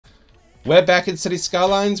We're back in City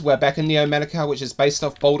Skylines, we're back in Neo Manukau, which is based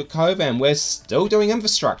off Boulder Cove, and we're still doing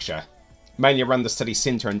infrastructure. Mainly around the city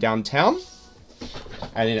centre and downtown.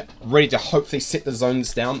 And then ready to hopefully set the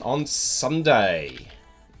zones down on Sunday.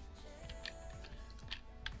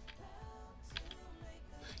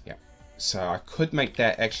 Yeah, so I could make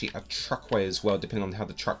that actually a truckway as well, depending on how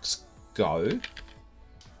the trucks go.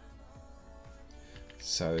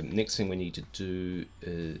 So next thing we need to do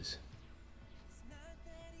is...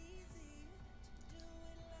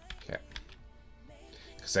 okay.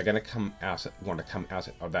 Because they're going to come out, want to come out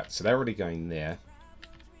of that. So they're already going there.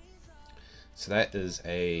 So that is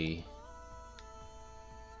a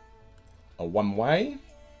one-way.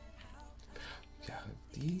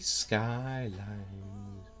 The Skylines.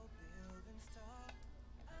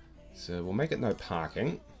 So we'll make it no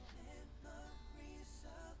parking.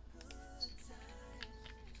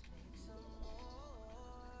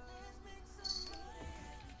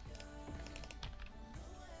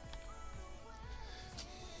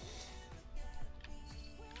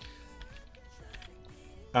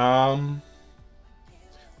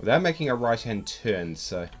 Without making a right-hand turn,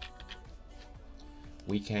 so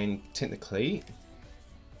we can technically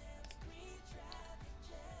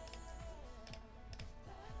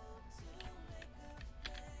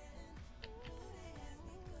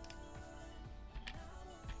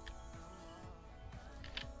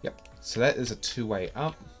so that is a two-way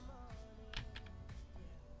up,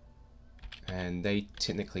 and they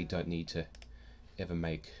technically don't need to ever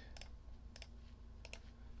make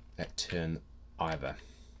that turn either.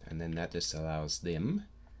 And then that just allows them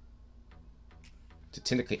to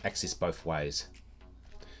technically access both ways.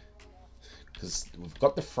 Because we've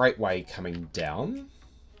got the freightway coming down.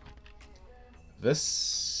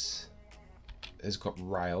 This has got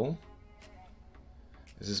rail.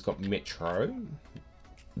 This has got metro.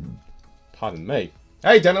 Pardon me.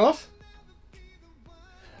 Hey, Daniloff!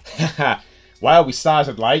 Well, we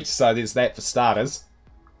started late, so there's that for starters.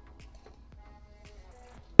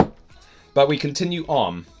 But we continue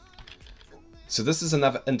on. So this is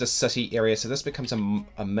another intercity area, so this becomes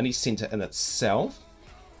a mini centre in itself.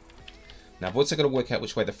 Now I've also got to work out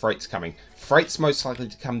which way the freight's coming. Freight's most likely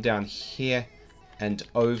to come down here and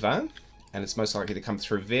over, and it's most likely to come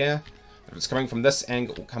through there. If it's coming from this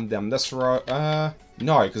angle, it will come down this road.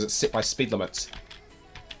 No, because it's set by speed limits.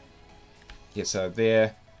 Yeah, so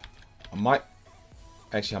there. I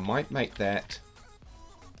might make that.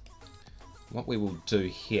 What we will do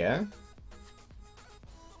here.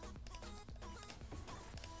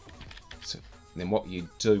 So then what you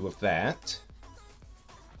do with that.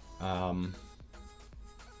 I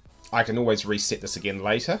can always reset this again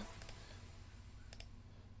later.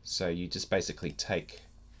 So you just basically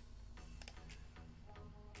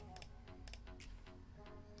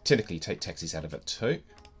technically take taxis out of it too.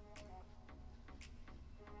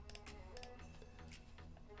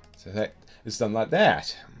 So that is done like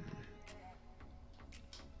that.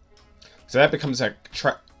 So that becomes a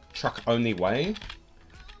truck only way.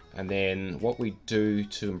 And then what we do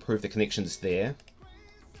to improve the connections there.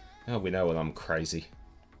 Oh, we know when I'm crazy.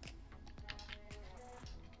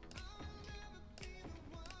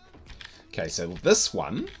 Okay, so this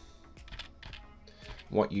one,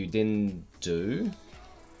 what you then do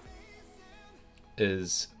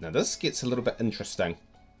is, now this gets a little bit interesting.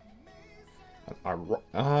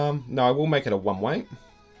 No, I will make it a one-way.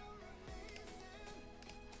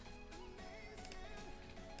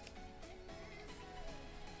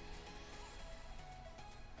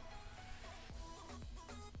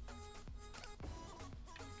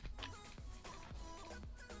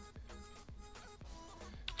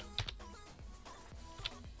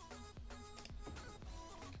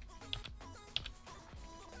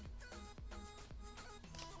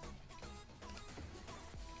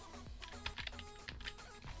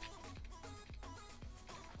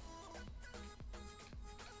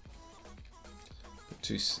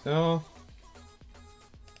 Oh.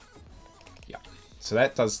 Yeah, so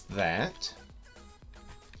that does that,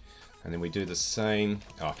 and then we do the same.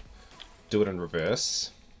 Oh, do it in reverse.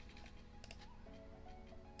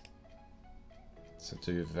 So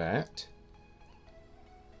do that.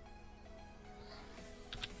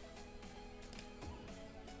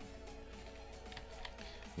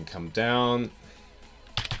 And come down.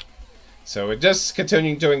 So we're just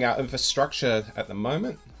continuing doing our infrastructure at the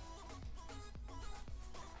moment.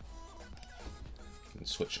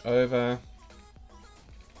 Switch over,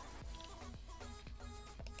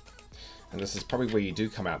 and this is probably where you do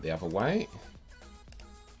come out the other way.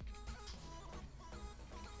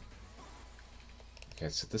 Okay,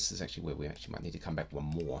 so this is actually where we actually might need to come back one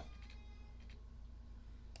more.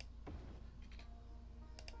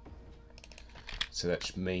 So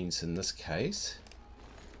that means in this case,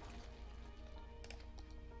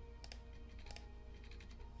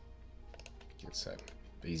 so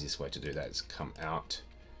the easiest way to do that is come out.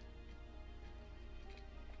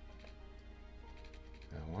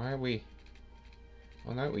 Now why are we...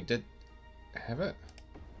 Oh no, we did have it.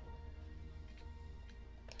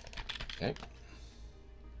 Okay.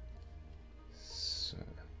 So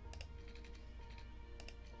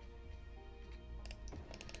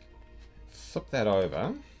flip that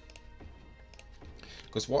over.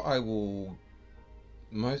 Because what I will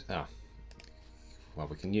well,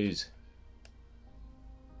 we can use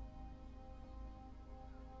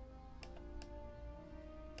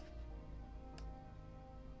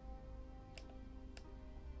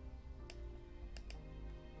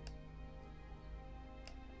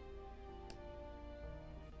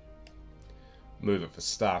move it for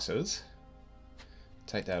starters.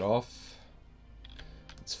 Take that off.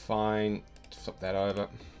 It's fine. Flip that over.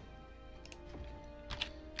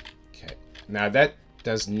 Okay. Now that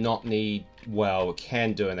does not need... Well, it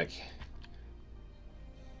can do, and it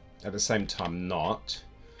at the same time not.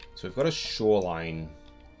 So we've got a shoreline.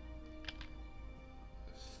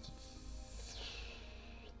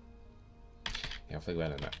 Yeah, I'll figure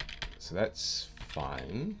that out. So that's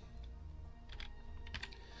fine.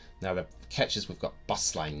 Now the catch is we've got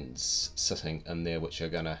bus lanes sitting in there which are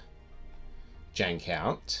going to jank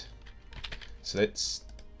out. So let's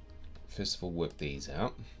first of all work these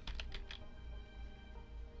out.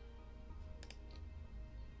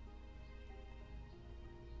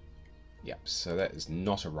 Yep, so that is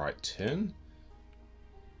not a right turn.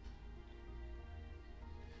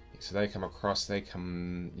 So they come across, they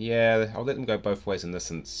come... Yeah, I'll let them go both ways in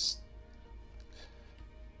this instance.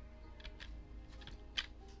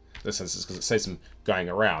 This instance, because it saves them going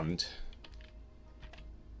around.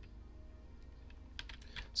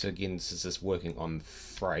 So again, this is just working on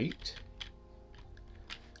freight.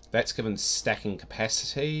 That's given stacking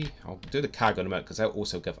capacity. I'll do the cargo in a minute because that'll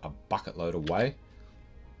also give a bucket load away.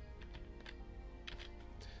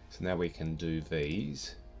 So now we can do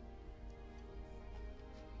these.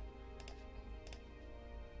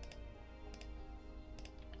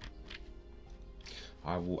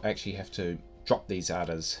 I will actually have to drop these out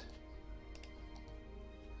as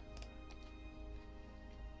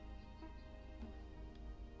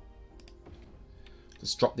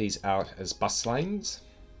let's drop these out as bus lanes.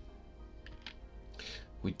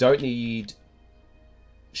 We don't need,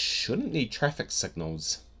 shouldn't need traffic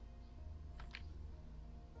signals.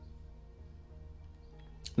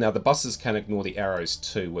 Now the buses can ignore the arrows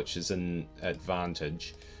too, which is an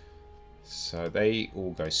advantage. So they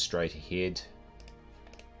all go straight ahead.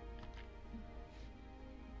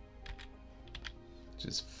 Which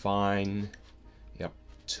is fine. Yep,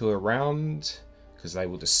 2 around, because they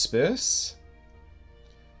will disperse.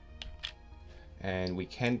 And we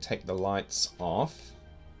can take the lights off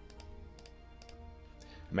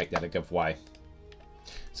and make that a giveaway.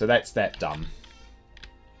 So that's that done.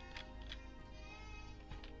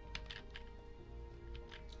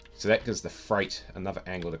 So that gives the freight another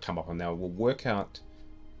angle to come up on. Now we'll work out,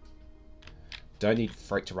 don't need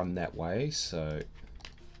freight to run that way, so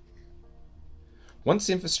once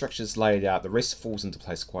the infrastructure is laid out, the rest falls into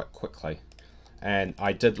place quite quickly. And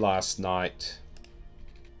I did last night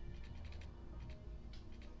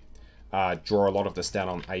draw a lot of this down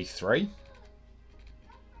on A3.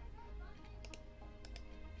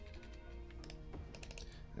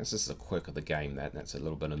 This is a quirk of the game, that's a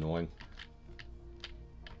little bit annoying.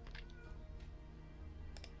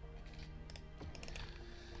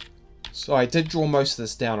 So I did draw most of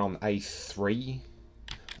this down on A3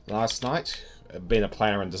 last night. Being a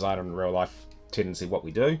planner and designer in real life, tendency what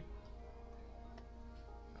we do.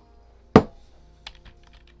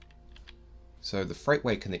 So the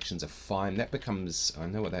freightway connections are fine. That becomes, I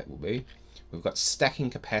know what that will be. We've got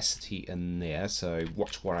stacking capacity in there, so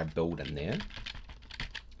watch what I build in there.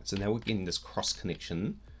 So now we're getting this cross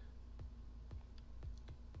connection.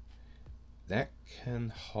 That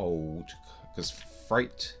can hold, because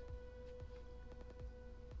freight...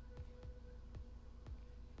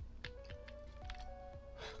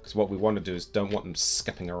 Because what we want to do is don't want them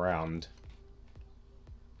skipping around.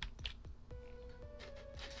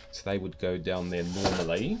 So they would go down there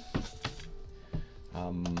normally.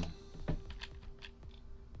 We'll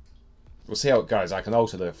see how it goes. I can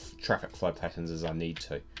alter the traffic flow patterns as I need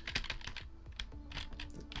to.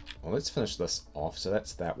 Well, let's finish this off. So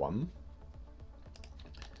that's that one.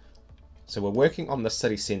 So we're working on the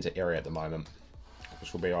city centre area at the moment,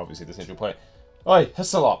 which will be obviously the central point. Oi,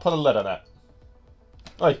 Hissalot, put a lid on it.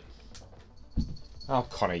 Oi! Oh,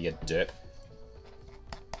 Connor, you dirt.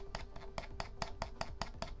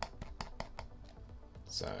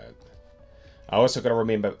 So I also got to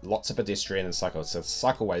remember lots of pedestrian and cycle. So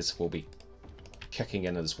cycleways will be kicking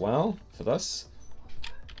in as well for this.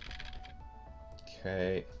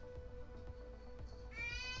 Okay.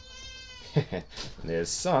 There's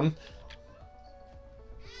sun.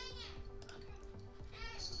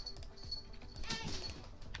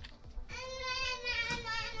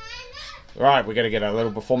 Right, we're going to get a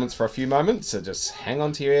little performance for a few moments, so just hang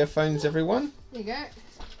on to your earphones, everyone. There you go.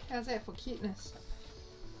 How's that for cuteness?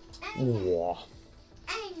 Whoa.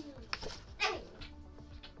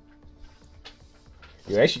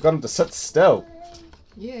 You actually got him to sit still.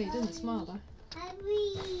 Yeah, he didn't smile though.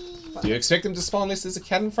 Do you expect him to smile unless there's a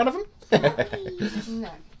cat in front of him?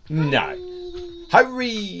 No. No.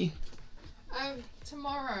 Hurry!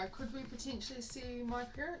 Tomorrow, could we potentially see my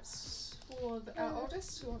parents for our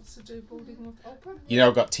oldest who wants to do boarding with Oprah? You know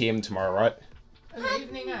I've got TM tomorrow, right? In the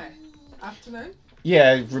evening, eh? Afternoon?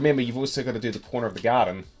 Yeah, remember you've also got to do the corner of the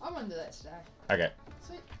garden. I want to do that today. Okay.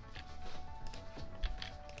 Sweet.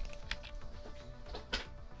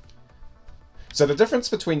 So the difference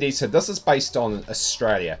between these two, this is based on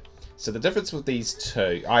Australia. So the difference with these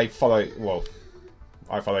two, I follow Yumble,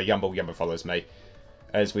 Yumble follows me,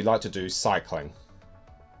 is we like to do cycling.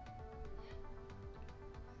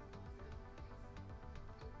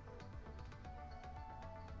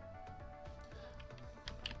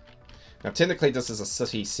 Now technically this is a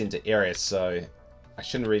city centre area, so I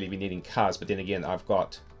shouldn't really be needing cars, but then again I've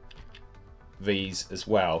got these as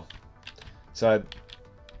well. So,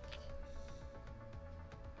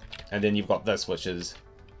 and then you've got this, which is,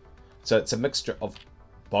 so it's a mixture of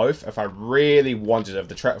both. If I really wanted,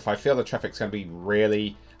 if I feel the traffic's going to be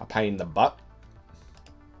really a pain in the butt,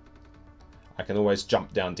 I can always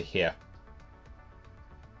jump down to here.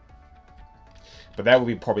 But that would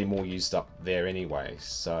be probably more used up there anyway.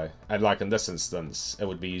 So, and like in this instance, it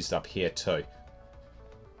would be used up here too.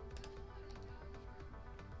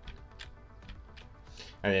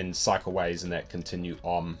 And then cycleways and that continue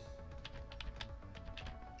on.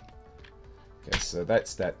 Okay, so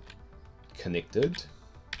that's that connected.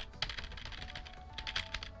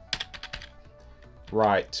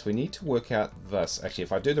 Right, we need to work out this. Actually,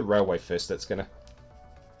 if I do the railway first, that's gonna...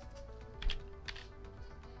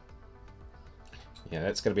 Yeah,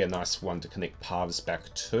 that's going to be a nice one to connect paths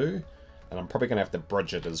back to. And I'm probably going to have to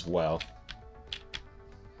bridge it as well.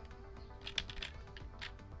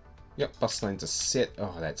 Yep, bus lanes are set.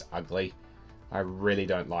 Oh, that's ugly. I really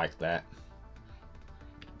don't like that.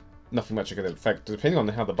 Nothing much I could... In fact, depending on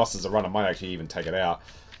how the buses are run, I might actually even take it out.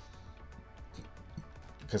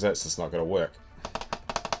 Because that's just not going to work.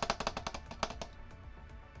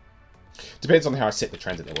 Depends on how I set the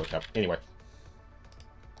transit network up. Anyway.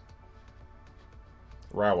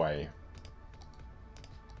 Railway.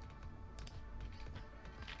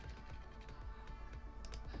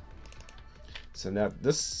 So now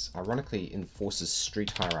this ironically enforces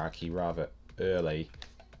street hierarchy rather early.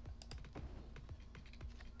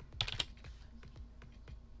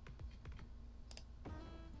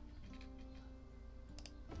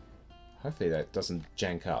 Hopefully that doesn't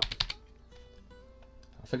jank up.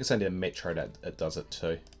 I think it's only the metro that it does it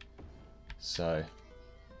too. So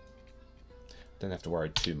don't have to worry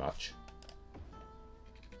too much.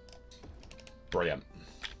 Brilliant.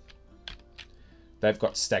 They've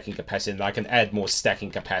got stacking capacity, and I can add more stacking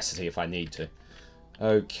capacity if I need to.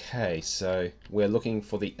 Okay, so we're looking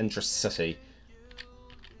for the intra-city.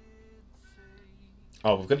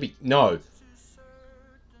 Oh, we've got to be... No!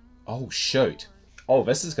 Oh, shoot. Oh,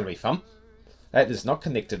 this is going to be fun. That is not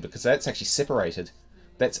connected because that's actually separated.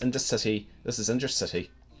 That's intercity. This is intra-city.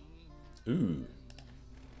 Ooh.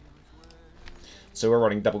 So we're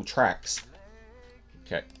running double tracks.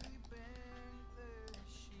 Okay.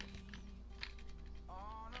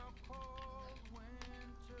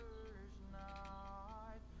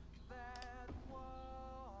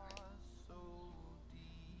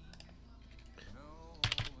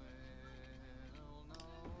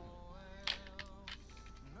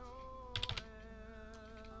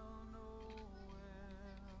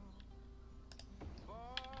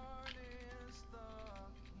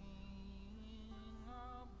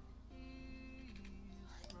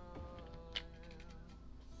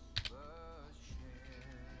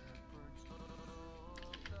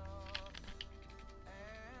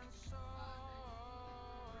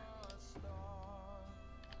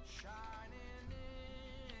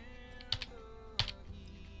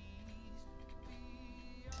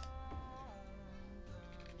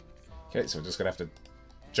 Okay, so we're just going to have to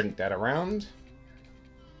jink that around.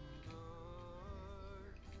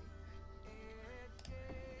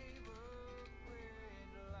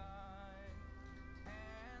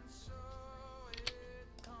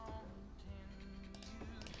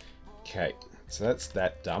 Okay, so that's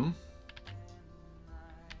that done.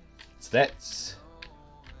 So that's...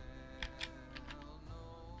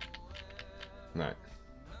 No.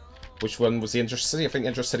 Which one was the Intercity? I think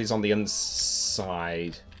Intercity's on the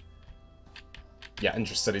inside. Yeah,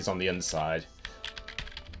 Intercity's on the inside.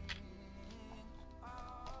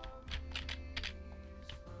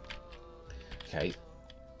 Okay.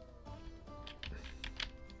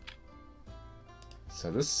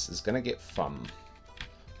 So this is going to get fun.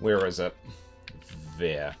 Where is it?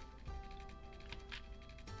 There.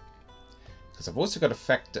 Because I've also got to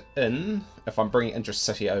factor in if I'm bringing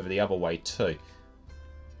Intercity over the other way too.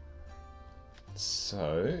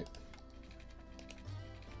 So...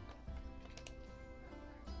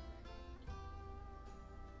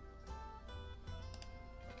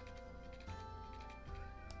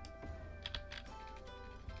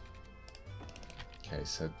 Okay,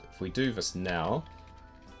 so if we do this now...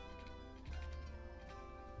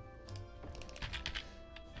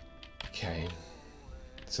 Okay,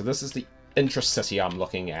 so this is the Intracity I'm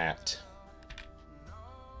looking at.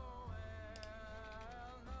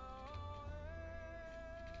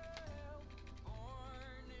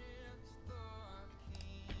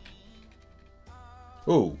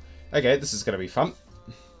 Ooh, okay, this is going to be fun.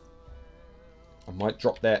 I might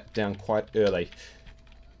drop that down quite early.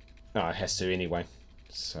 Oh, it has to anyway.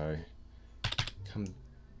 So, come...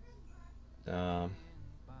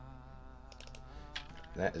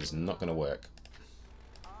 that is not going to work.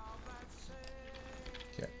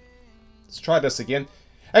 Okay. Let's try this again.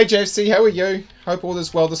 Hey JFC, how are you? Hope all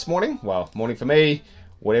is well this morning. Well, morning for me.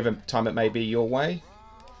 Whatever time it may be your way.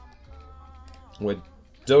 We're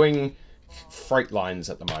doing freight lines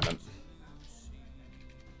at the moment.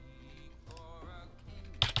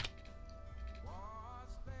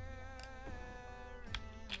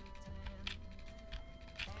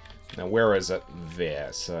 Now, where is it?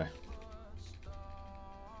 There, so...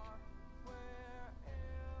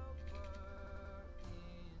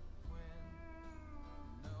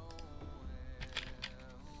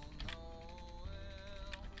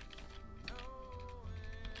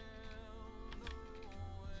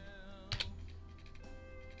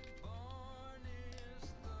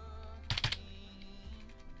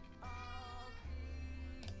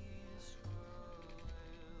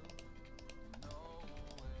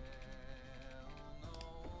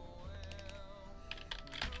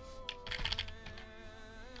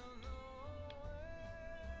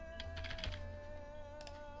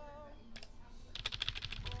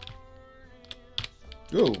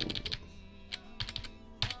 Ooh.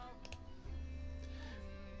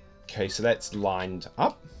 Okay, so that's lined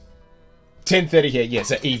up. 10:30 here.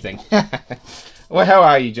 Yes, yeah, evening. Well, how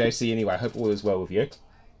are you, JC? Anyway, I hope all is well with you.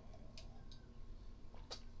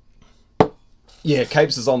 Yeah,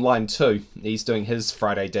 Capes is online too. He's doing his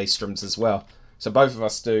Friday day streams as well. So both of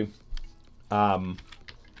us do.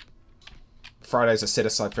 Fridays are set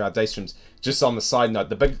aside for our day streams. Just on the side note,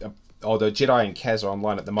 the big... although Jedi and Kaz are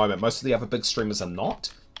online at the moment, most of the other big streamers are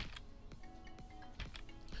not.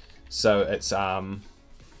 So it's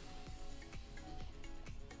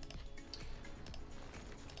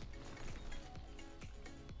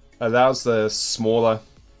allows the smaller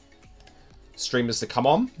streamers to come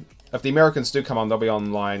on. If the Americans do come on, they'll be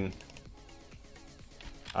online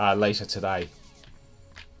later today.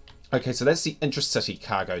 Okay, so that's the Intracity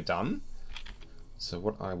cargo done. So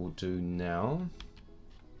what I will do now...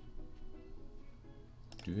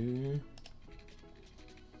 no,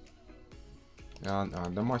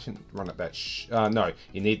 I shouldn't run at that. No,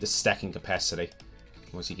 you need the stacking capacity.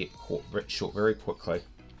 Otherwise you get caught short very quickly.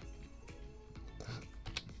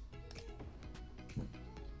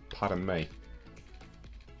 Pardon me.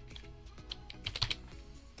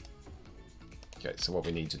 Okay, so what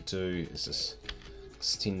we need to do is just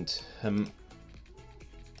extend him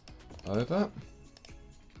over.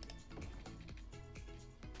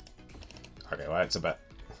 Okay, well that's a bit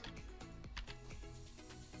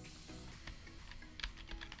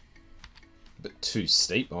too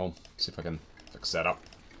steep. I'll see if I can fix that up.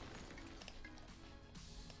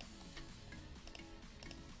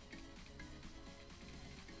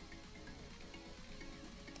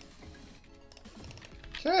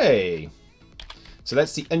 Okay, so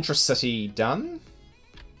that's the Intracity done.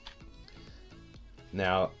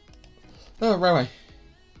 Now, oh, railway.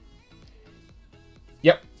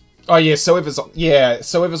 Yep. Oh yeah, so Ever's on, yeah,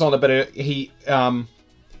 so Ever's on a bit of, he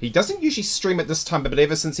doesn't usually stream at this time, but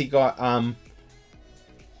ever since he got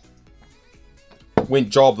went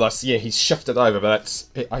jobless, yeah, he's shifted over, but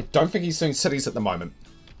I don't think he's doing cities at the moment.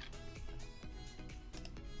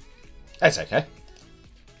 That's okay.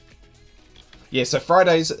 Yeah, so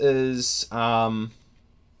Fridays is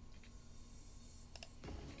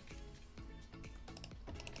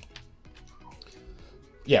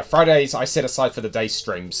yeah, Fridays I set aside for the day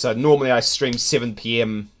stream. So normally I stream 7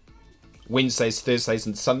 PM Wednesdays, Thursdays,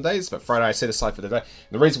 and Sundays, but Friday I set aside for the day. And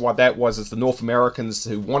the reason why that was is the North Americans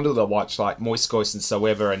who wanted to watch like Moist Ghost and so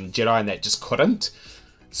ever and Jedi and that just couldn't.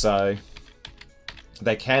 So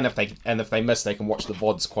they can if they miss, they can watch the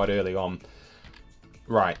VODs quite early on.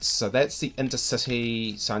 Right, so that's the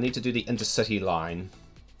intercity. So I need to do the intercity line.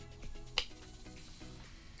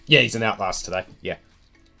 Yeah, he's an Outlast today. Yeah.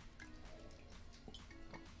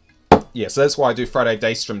 Yeah, so that's why I do Friday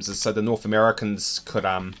day streams, is so the North Americans could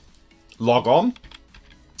log on.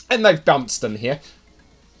 And they've bounced in here.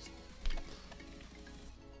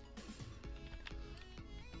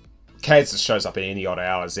 Kaz just shows up at any odd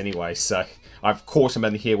hours anyway, so I've caught him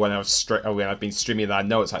in here when I've been streaming, and I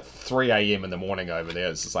know it's like 3 AM in the morning over there.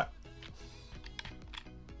 It's just like...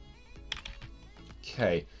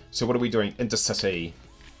 Okay, so what are we doing? Intercity.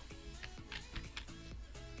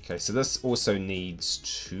 Okay, so this also needs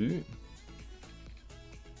to...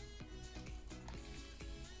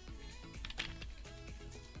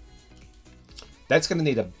 That's going to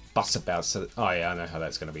need a bus about, so... Oh yeah, I know how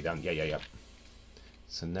that's going to be done. Yeah.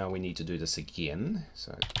 So now we need to do this again.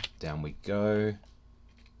 So down we go.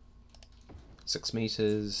 6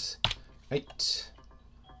 meters. 8.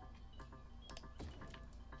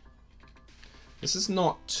 This is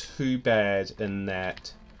not too bad in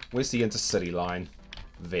that... Where's the intercity line?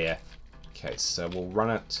 There. Okay, so we'll run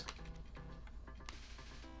it.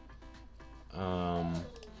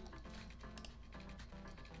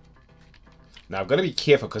 Now I've got to be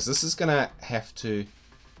careful because this is going to have to...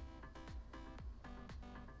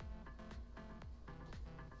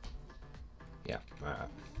 Yeah.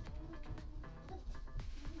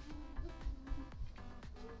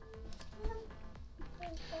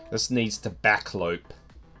 This needs to back loop.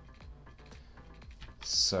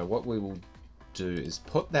 So what we will do is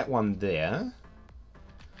put that one there. And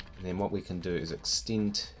then what we can do is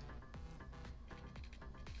extend...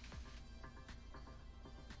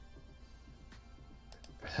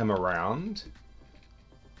 him around,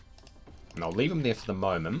 and I'll leave him there for the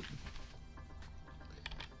moment,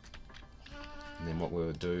 and then what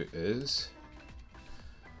we'll do is...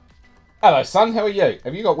 Hello son, how are you?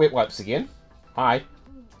 Have you got wet wipes again? Hi.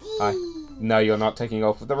 No, you're not taking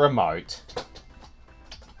off the remote.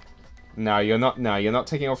 No, you're not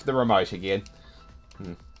taking off the remote again.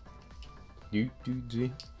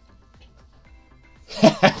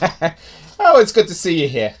 Oh, it's good to see you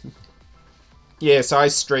here. Yeah, so I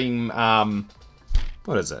stream,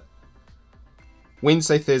 what is it?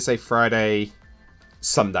 Wednesday, Thursday, Friday,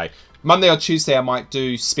 Sunday. Monday or Tuesday I might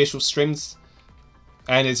do special streams.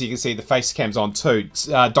 And as you can see, the face cam's on too.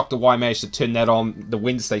 Dr. Y managed to turn that on the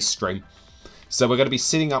Wednesday stream. So we're going to be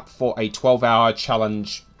setting up for a 12-hour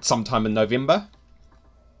challenge sometime in November.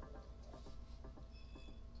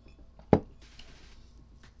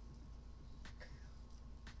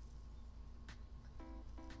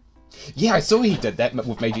 Yeah, I saw he did that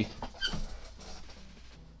with Meiji.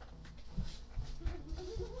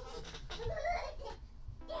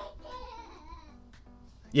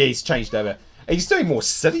 Yeah, he's changed over. He's doing more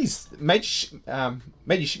cities. Meiji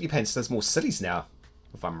Shippy Pants does more cities now,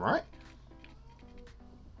 if I'm right.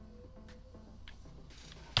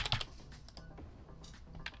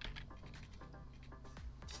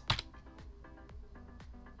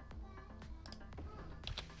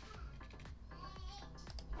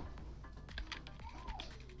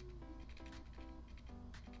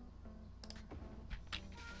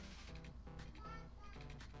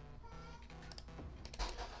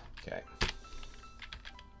 Okay.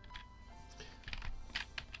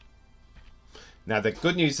 Now the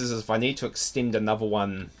good news is if I need to extend another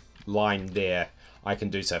one line there, I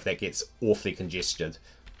can do so if that gets awfully congested.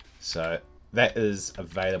 So that is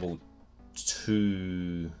available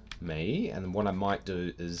to me, and what I might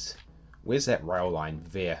do is, where's that rail line?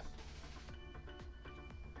 There.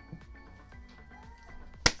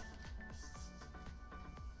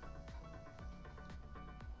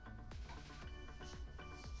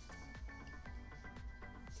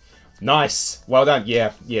 Nice. Well done.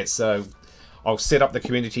 Yeah. So I'll set up the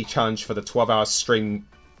community challenge for the 12-hour stream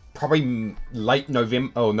probably late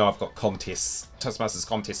November. Oh no, I've got contests. Toastmasters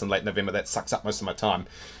contest in late November. That sucks up most of my time.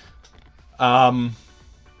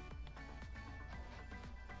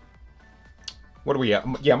 What are we at?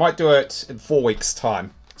 Yeah, I might do it in 4 weeks'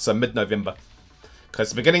 time. So mid-November. Because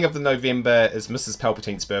the beginning of the November is Mrs.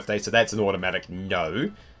 Palpatine's birthday, so that's an automatic no.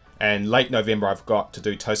 And late November I've got to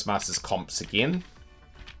do Toastmasters comps again.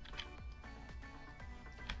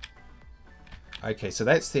 Okay, so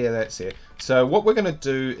that's there. So what we're going to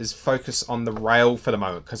do is focus on the rail for the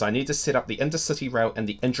moment, because I need to set up the intercity rail and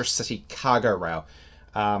the intracity cargo rail.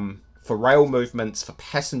 For rail movements, for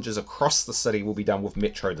passengers across the city will be done with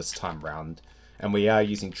metro this time round. And we are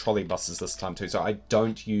using trolley buses this time too. So I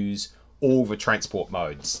don't use all the transport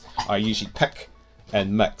modes. I usually pick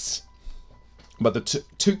and mix. But the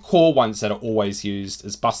two core ones that are always used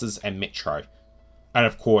is buses and metro. And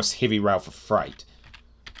of course, heavy rail for freight.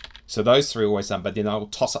 So those three are always done. But then I will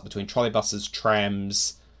toss up between trolley buses,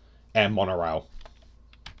 trams, and monorail.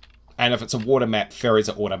 And if it's a water map, ferries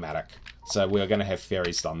are automatic. So we're going to have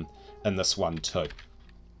ferries done in this one too.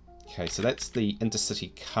 Okay, so that's the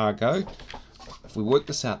intercity cargo. If we work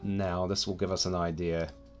this out now, this will give us an idea.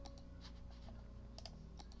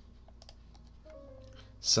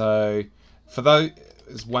 So, for those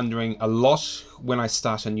wondering, a lot when I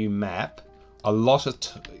start a new map, a lot of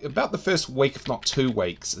about the first week, if not 2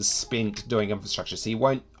 weeks, is spent doing infrastructure. So you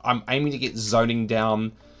won't. I'm aiming to get zoning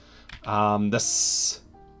down this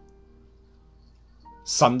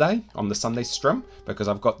Sunday on the Sunday stream because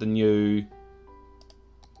I've got the new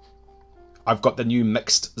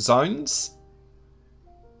mixed zones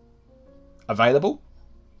available,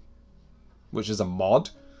 which is a mod,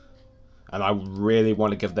 and I really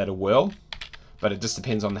want to give that a whirl, but it just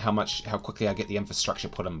depends on how quickly I get the infrastructure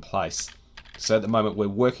put in place. So at the moment we're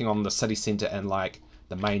working on the city centre and like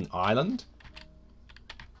the main island,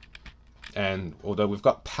 and although we've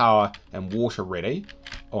got power and water ready,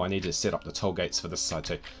 I need to set up the toll gates for this side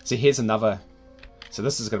too. So here's another, so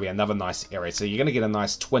this is going to be another nice area. So you're going to get a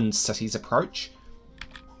nice twin cities approach.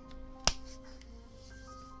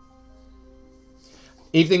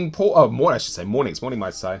 Evening, Paul. Oh, morning, I should say. Morning,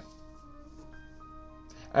 might say.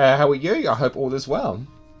 How are you? I hope all is well.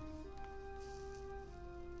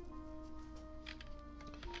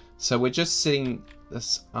 So we're just setting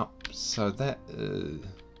this up so that...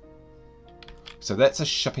 so that's a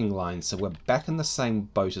shipping line. So we're back in the same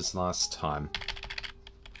boat as last time.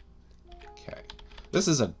 Okay. This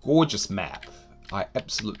is a gorgeous map. I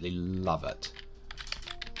absolutely love it.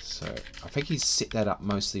 So I think he's set that up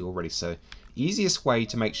mostly already. So easiest way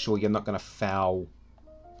to make sure you're not going to foul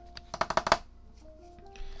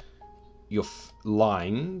your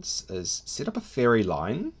lines is set up a ferry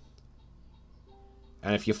line.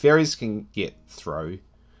 And if your ferries can get through,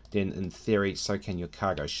 then in theory, so can your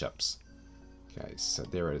cargo ships. Okay, so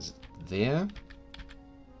there it is there.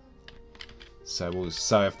 So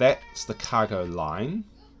if that's the cargo line,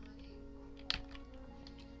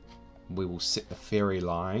 we will set the ferry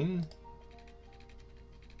line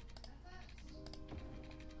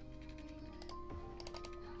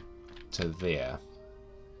to there.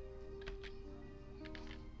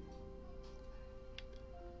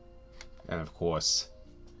 And of course,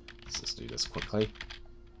 let's just do this quickly.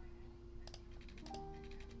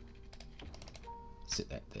 Set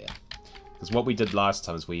that there. Because what we did last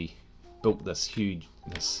time is we built this huge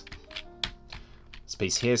this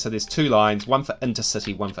piece here. So there's 2 lines, one for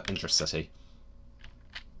intercity, one for intracity.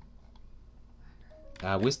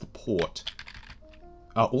 Where's the port?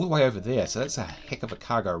 Oh, all the way over there. So that's a heck of a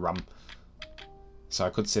cargo run. So I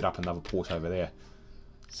could set up another port over there.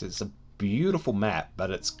 So it's a beautiful map, but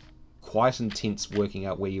it's quite intense working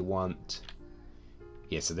out where you want.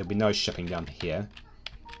 Yeah, so there'll be no shipping down here.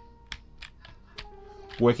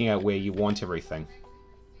 Working out where you want everything.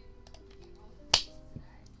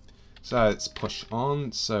 So let's push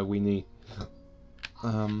on. So we need...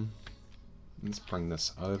 let's bring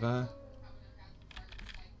this over.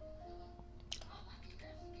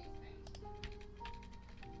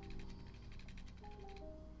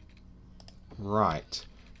 Right.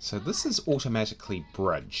 So this is automatically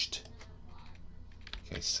bridged.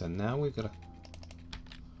 Okay, so now we've got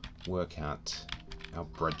to work out our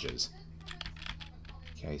bridges.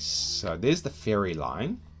 Okay, so there's the ferry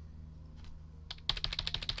line.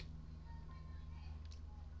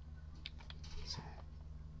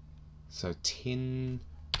 So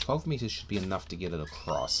 12 meters should be enough to get it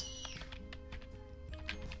across.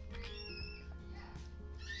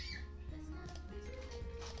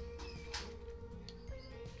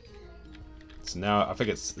 So now I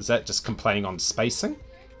think is that just complaining on spacing?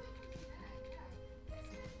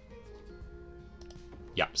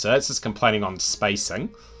 Yep, so that's just complaining on spacing.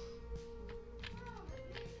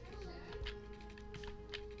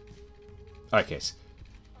 Okay.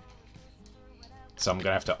 So I'm going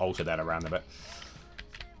to have to alter that around a bit.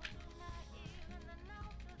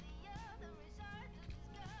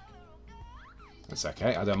 That's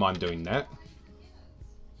okay, I don't mind doing that.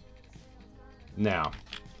 Now.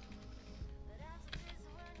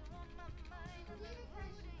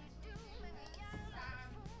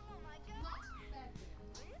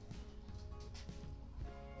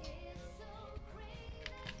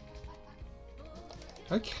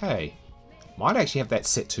 Okay. Might actually have that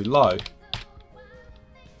set too low.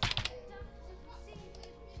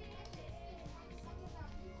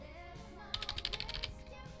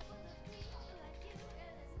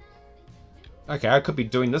 Okay, I could be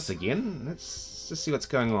doing this again. Let's just see what's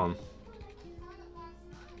going on.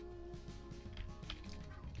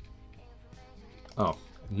 Oh,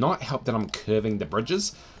 not help that I'm curving the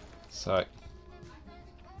bridges. So...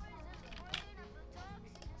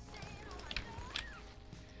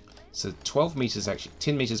 So 12 meters actually,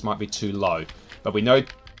 10 meters might be too low, but we know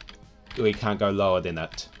we can't go lower than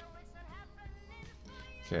it.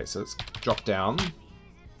 Okay, so let's drop down.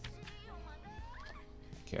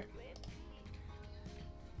 Okay.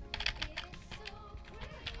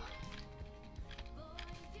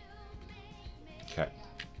 Okay.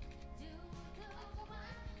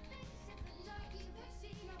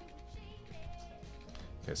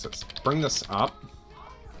 Okay, so let's bring this up.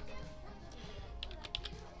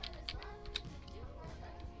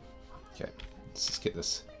 Okay, let's just get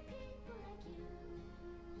this.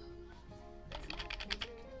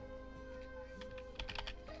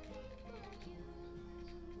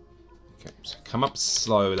 Okay, so come up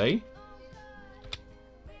slowly.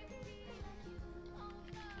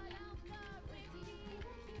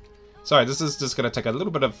 Sorry, this is just going to take a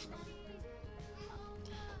little bit of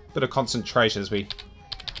concentration as we...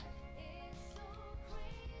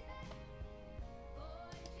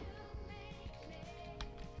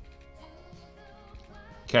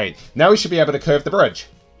 Okay, now we should be able to curve the bridge.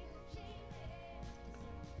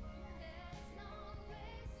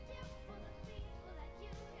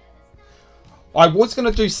 I was going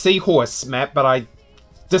to do Seahorse map, but I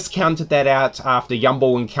discounted that out after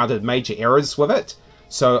Yumble encountered major errors with it.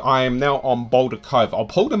 So I am now on Boulder Cove. I'll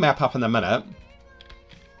pull the map up in a minute.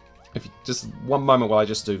 If you, just one moment while I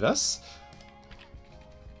just do this.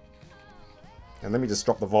 And let me just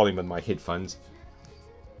drop the volume in my headphones.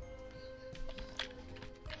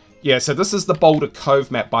 Yeah, so this is the Boulder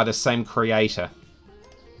Cove map by the same creator.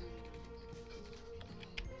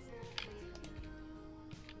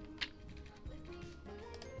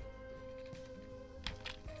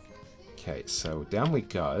 Okay, so down we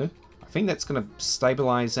go. I think that's going to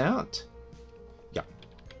stabilize out. Yep.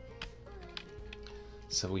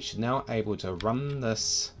 So we should now able to run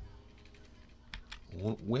this...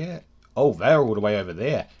 Where? Oh, they're all the way over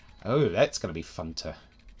there. Oh, that's going to be fun to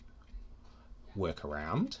work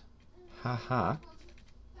around. Haha.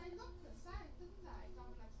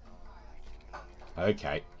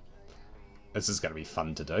 Okay. This is going to be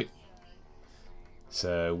fun to do.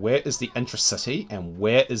 So, where is the intracity and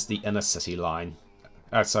where is the inner city line?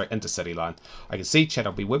 Oh, sorry, intercity line. I can see, chat,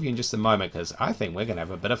 I'll be with you in just a moment because I think we're going to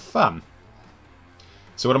have a bit of fun.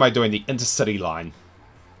 So, what am I doing? The intercity line.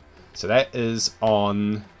 So, that is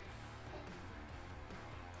on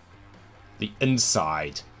the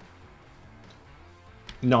inside.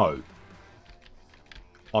 No.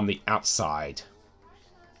 On the outside.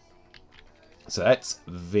 So that's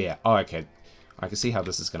there. Oh, okay. I can see how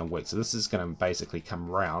this is going to work. So this is going to basically come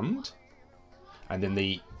round. And then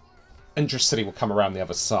the intracity will come around the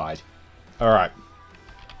other side. Alright.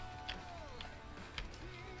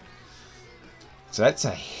 So that's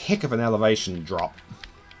a heck of an elevation drop.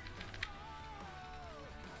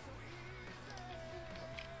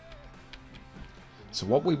 So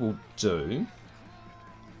what we will do...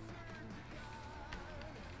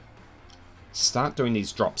 Start doing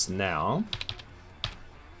these drops now.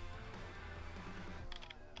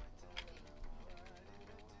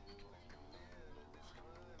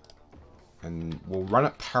 And we'll run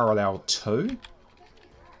it parallel too.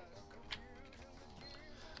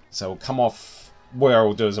 So we'll come off, what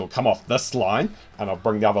I'll do is it'll come off this line and I'll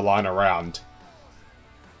bring the other line around.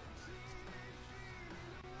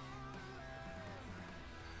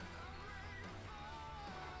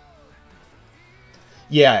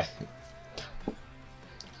 Yeah.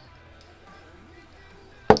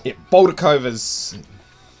 Yeah, Boulder Cove is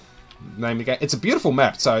name again. It's a beautiful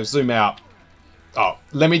map, so zoom out. Oh,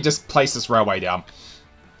 let me just place this railway down.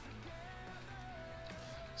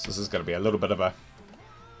 So this is going to be a little bit of a...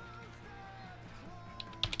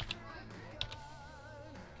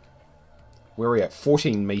 Where are we at?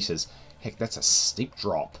 14 meters. Heck, that's a steep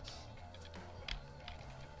drop.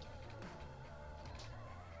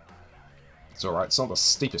 It's alright, it's not the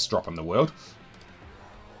steepest drop in the world.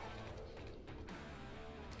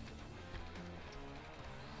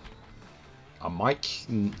 A mic.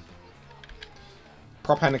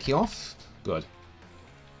 Prop Anarchy off. Good.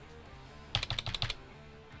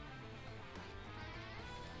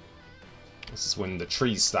 This is when the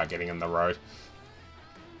trees start getting in the road.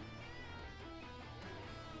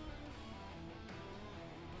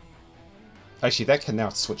 Actually, that can now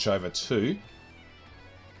switch over too.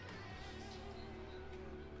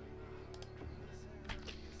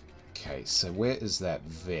 Okay, so where is that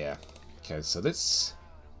there? Okay, so let's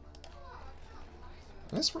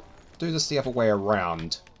do this the other way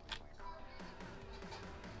around.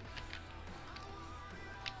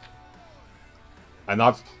 And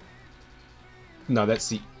I've... No, that's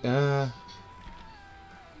the...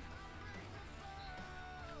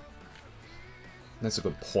 That's a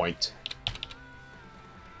good point.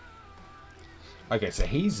 Okay, so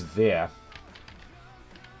he's there.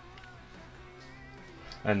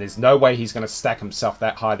 And there's no way he's going to stack himself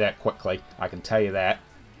that high that quickly. I can tell you that.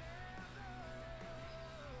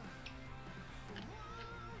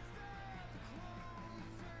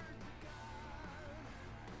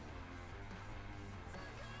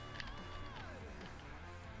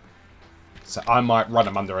 So I might run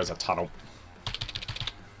him under as a tunnel.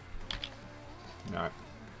 No.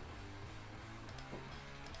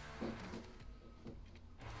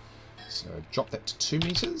 So drop that to 2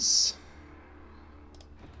 meters.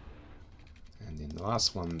 And then the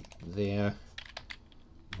last one there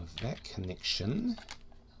with that connection.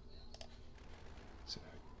 So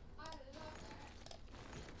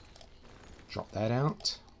drop that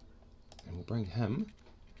out. And we'll bring him.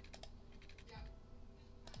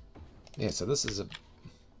 Yeah, so this is a...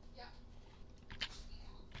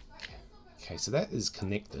 Okay, so that is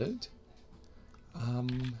connected. I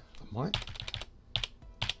might...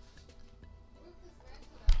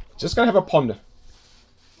 Just gonna have a ponder.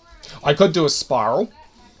 I could do a spiral.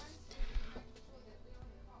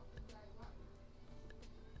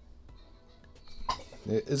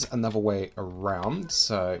 There is another way around,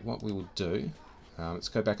 so what we will do... let's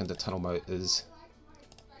go back into tunnel mode is...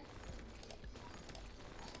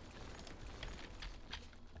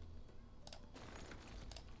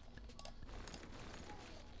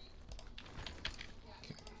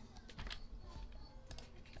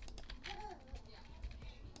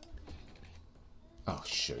 Oh,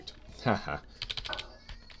 shoot. Haha.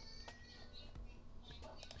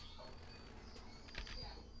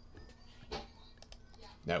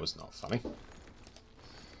 That was not funny.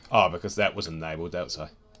 Oh, because that was enabled. That was a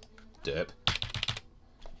derp.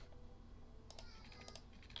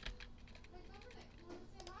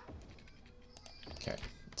 Okay,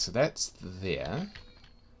 so that's there.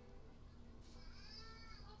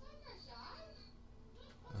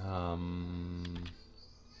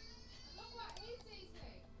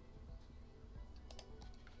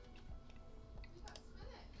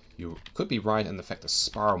 You could be right in the fact the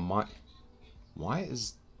spiral might... Why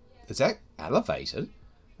is that elevated?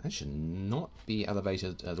 That should not be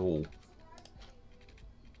elevated at all.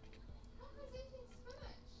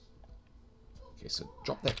 Okay, so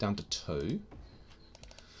drop that down to 2.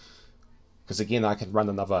 Because again, I could run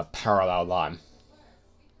another parallel line.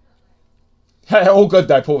 All good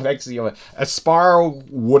though, Paul. Thanks for your... A spiral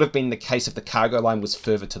would have been the case if the cargo line was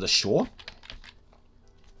further to the shore.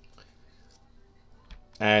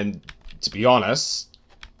 And to be honest,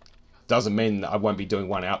 doesn't mean that I won't be doing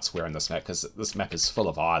one elsewhere in this map, because this map is full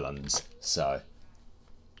of islands, so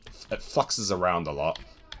it fluxes around a lot.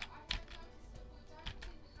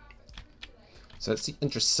 So it's the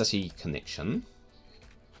intra-city connection.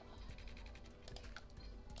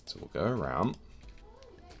 So we'll go around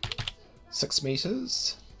 6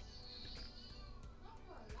 meters.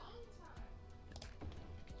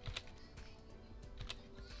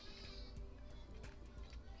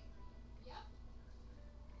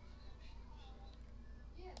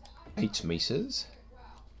 Eight meters.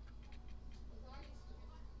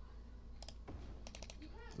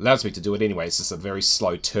 Allows me to do it anyway. It's just a very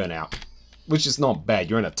slow turnout, which is not bad.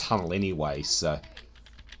 You're in a tunnel anyway, so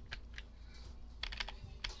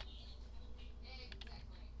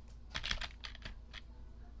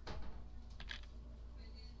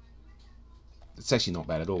it's actually not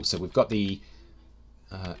bad at all. So we've got the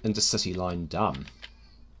intercity line done.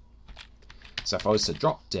 So if I was to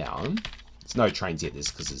drop down, there's no trains yet. This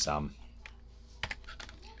because it's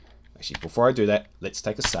Actually, before I do that, let's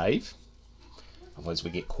take a save. Otherwise, we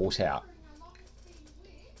get caught out.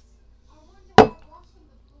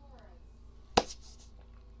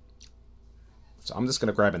 So I'm just going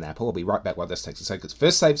to grab an apple. I'll be right back while this takes a second.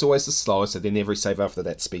 First save's always the slowest, so then every save after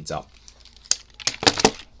that speeds up.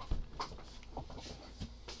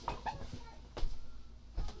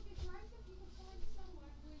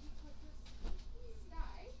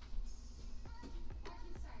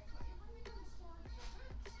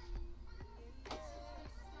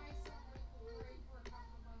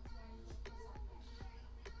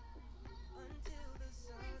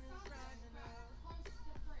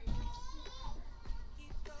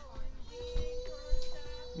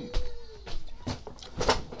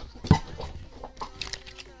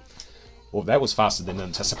 Well, that was faster than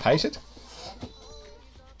anticipated.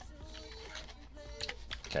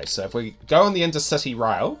 Okay, so if we go on the intercity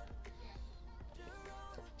rail...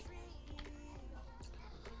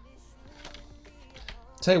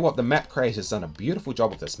 Tell you what, the map creator's done a beautiful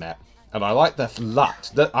job of this map. And I like the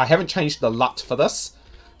LUT. I haven't changed the LUT for this.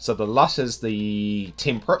 So the LUT is the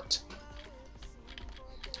temperate.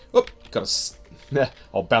 Oop, got to...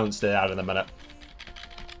 I'll balance that out in a minute.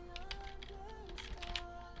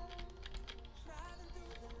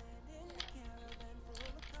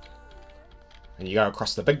 And you go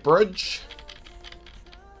across the big bridge.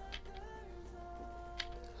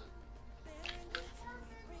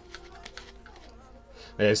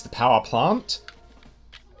 There's the power plant.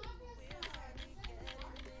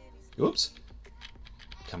 Oops.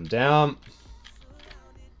 Come down.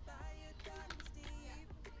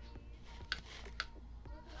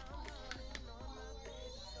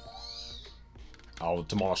 I'll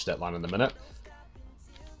demolish that line in a minute.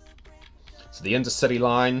 So the intercity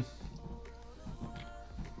line.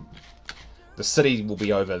 The city will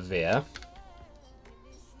be over there.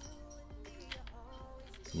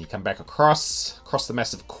 And you come back across the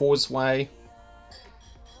massive causeway.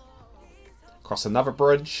 Across another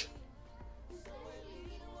bridge.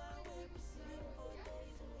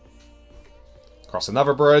 Across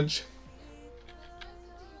another bridge.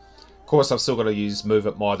 Of course, I've still got to use Move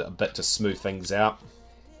It mod a bit to smooth things out.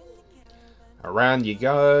 Around you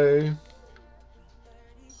go.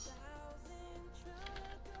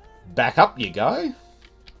 Back up you go.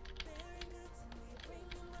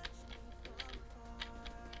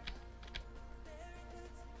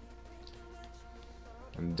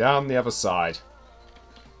 And down the other side.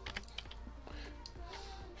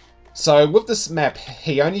 So with this map,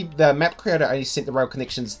 the map creator only sent the rail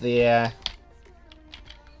connections there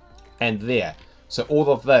and there. So all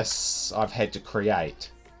of this I've had to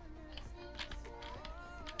create.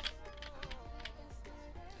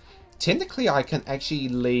 Technically, I can actually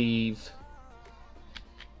leave...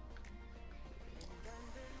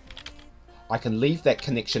 I can leave that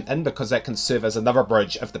connection in because that can serve as another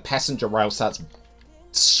bridge if the passenger rail starts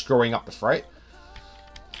screwing up the freight.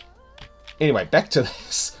 Anyway, back to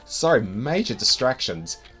this. Sorry, major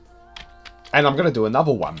distractions. And I'm going to do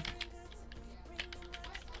another one.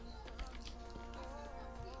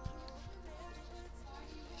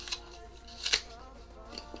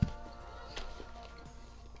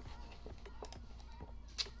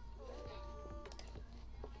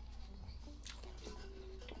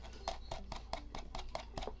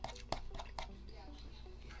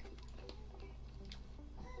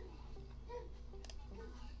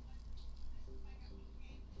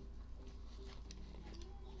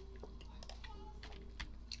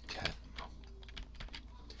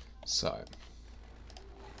 So,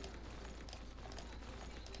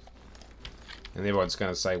 and everyone's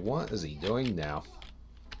going to say, what is he doing now?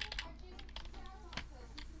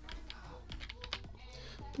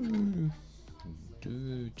 I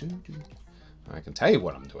can tell you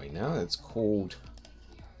what I'm doing now. It's called...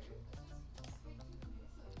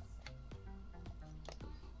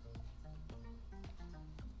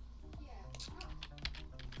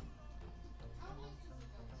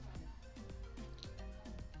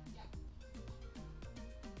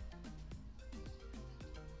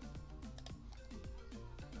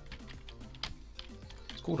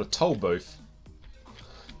 called a toll booth.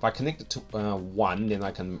 If I connect it to one, then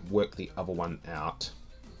I can work the other one out.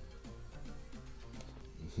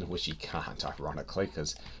 Which you can't, ironically,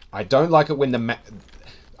 because I don't like it when the map...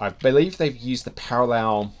 I believe they've used the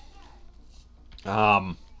parallel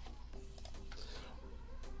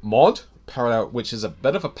mod, which is a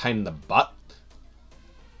bit of a pain in the butt.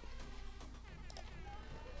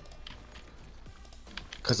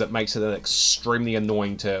 Because it makes it extremely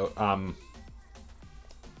annoying to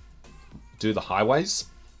do the highways.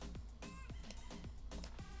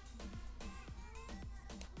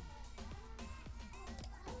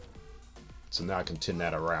 So now I can turn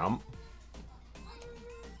that around.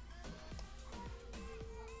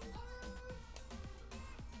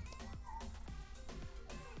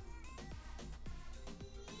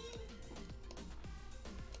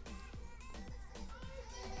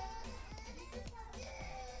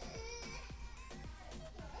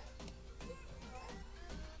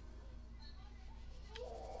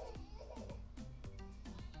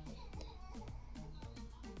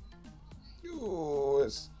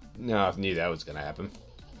 No, I knew that was going to happen.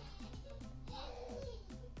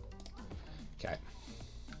 Okay.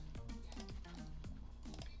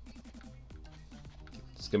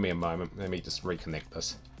 Just give me a moment. Let me just reconnect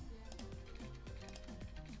this.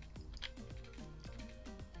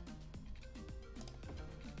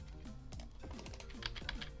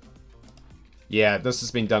 Yeah, this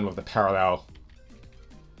has been done with the parallel.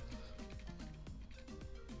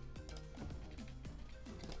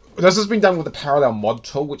 This has been done with the parallel mod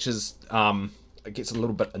tool, which is, it gets a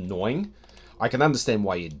little bit annoying. I can understand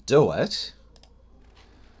why you do it.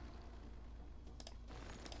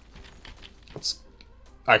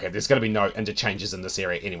 Okay, there's going to be no interchanges in this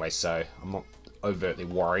area anyway, so I'm not overtly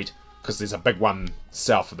worried. Because there's a big one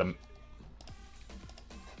south of them.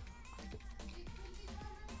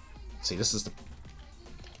 See, this is the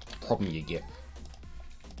problem you get.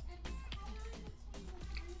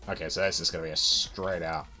 Okay, so that's just going to be a straight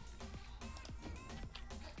out.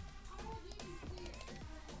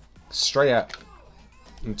 Straight out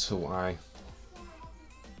until I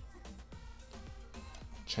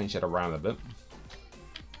change that around a bit.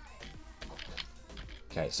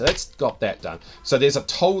 Okay, so that's got that done. So there's a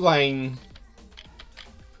toll lane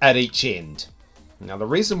at each end. Now the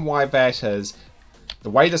reason why that is, the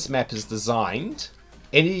way this map is designed,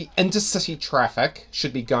 any intercity traffic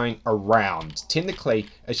should be going around. Technically,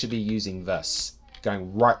 it should be using this,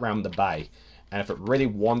 going right round the bay. And if it really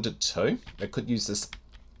wanted to, it could use this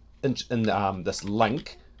this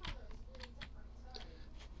link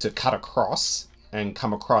to cut across and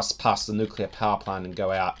come across past the nuclear power plant and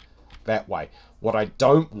go out that way. What I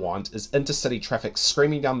don't want is intercity traffic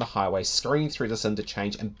screaming down the highway, screaming through this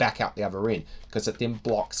interchange and back out the other end, because it then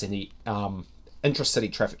blocks any intracity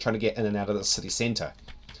traffic trying to get in and out of the city centre.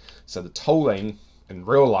 So the tolling in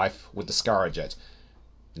real life would discourage it.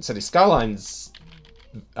 In City Skylines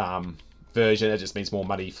version, it just means more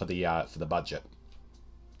money for the budget.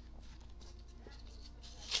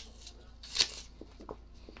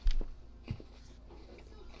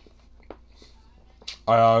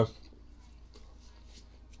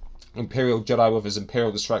 Imperial Jedi with his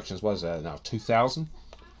Imperial Distractions, what is that now, 2000?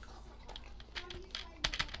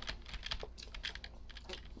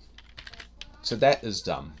 So that is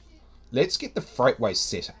done. Let's get the freightway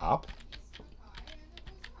set up.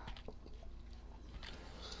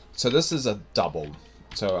 So this is a double.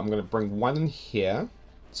 So I'm going to bring one in here.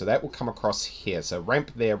 So that will come across here. So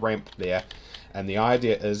ramp there. And the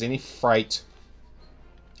idea is any freight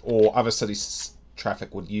or other city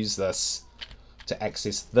traffic would use this to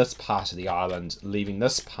access this part of the island, leaving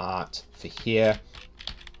this part for here.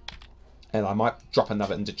 And I might drop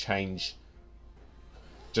another interchange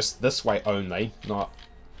just this way only, not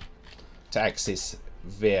to access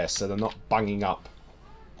there, so they're not bunging up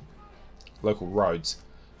local roads.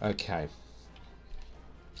 Okay.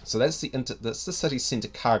 So that's the city centre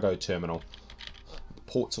cargo terminal. The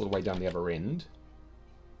port's all the way down the other end.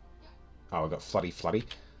 Oh, I've got floody.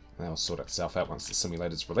 That'll sort itself out once the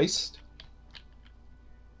simulator's released.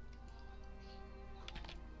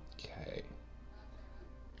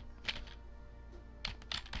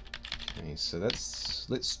 Okay, so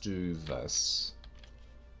let's do this.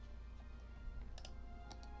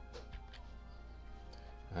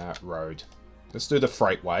 Road. Let's do the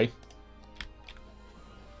freightway.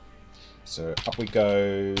 So up we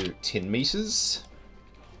go 10 meters.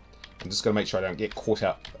 I'm just going to make sure I don't get caught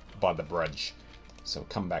out by the bridge. So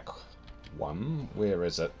come back one. Where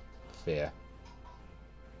is it? There.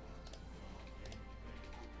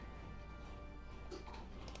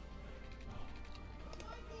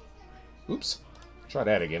 Oops. Try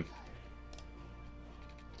that again.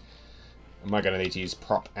 Am I going to need to use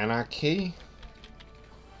prop anarchy?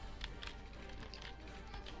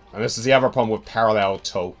 And this is the other problem with parallel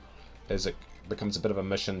tool, is it becomes a bit of a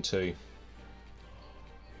mission to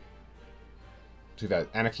that.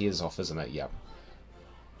 Anarchy is off, isn't it? Yep.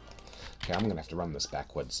 Okay, I'm going to have to run this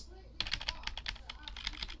backwards.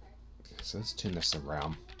 Okay, so let's turn this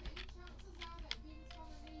around.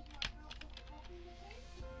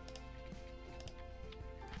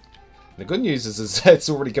 The good news is it's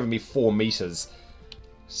already given me 4 meters.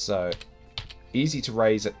 So, easy to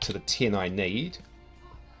raise it to the 10 I need.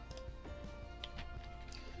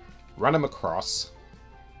 Run them across.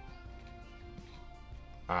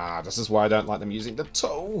 Ah, this is why I don't like them using the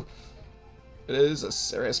tool. It is a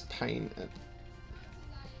serious pain.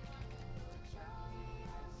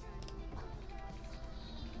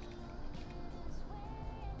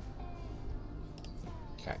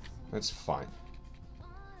 Okay, that's fine.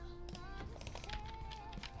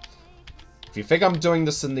 If you think I'm doing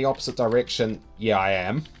this in the opposite direction, yeah, I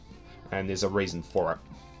am. And there's a reason for it.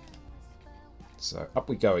 So up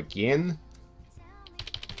we go again.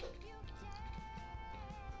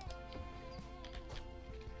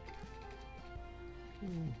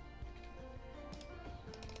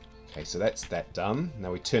 Okay, so that's that done.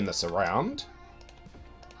 Now we turn this around.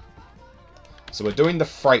 So we're doing the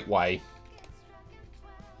freightway.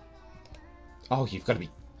 Oh, you've got to be...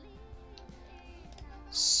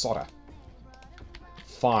 Solder.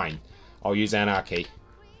 Fine. I'll use anarchy.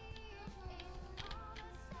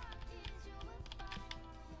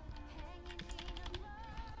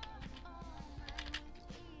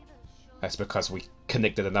 That's because we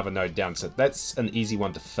connected another node down, so that's an easy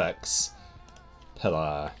one to fix.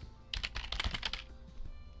 Pillar.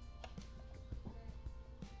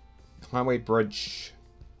 Highway bridge.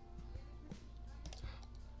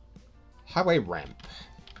 Highway ramp.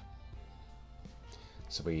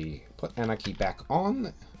 So we put anarchy back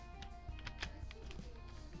on.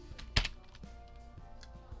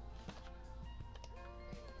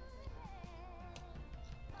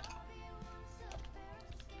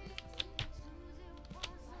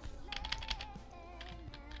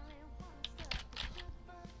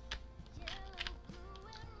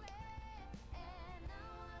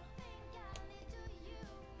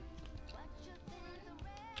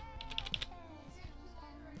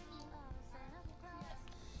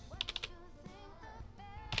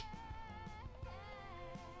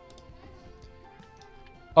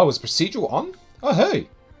 Oh, is procedural on? Oh, hey!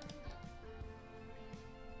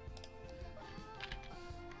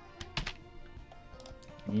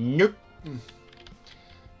 Nope.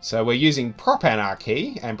 So we're using prop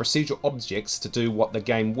anarchy and procedural objects to do what the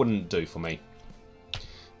game wouldn't do for me.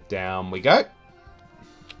 Down we go.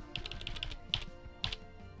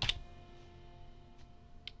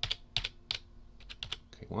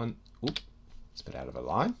 Okay, one. Oop. It's a bit out of a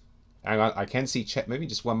line. Hang on, I can see chat moving.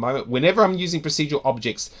 Just one moment. Whenever I'm using procedural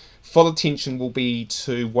objects, full attention will be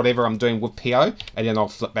to whatever I'm doing with PO, and then I'll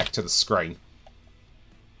flip back to the screen.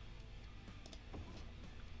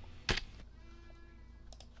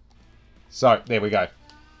 So, there we go.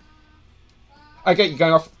 Okay, you're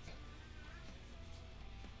going off.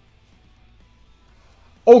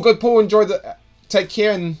 All good, Paul. Enjoy the... Take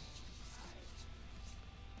care and...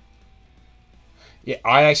 Yeah,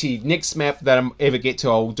 I actually, next map that I ever get to,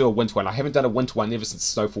 I'll do a winter one. I haven't done a winter one ever since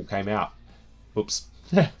Snowfall came out. Oops.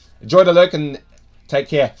 Enjoy the lurk and take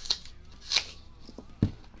care.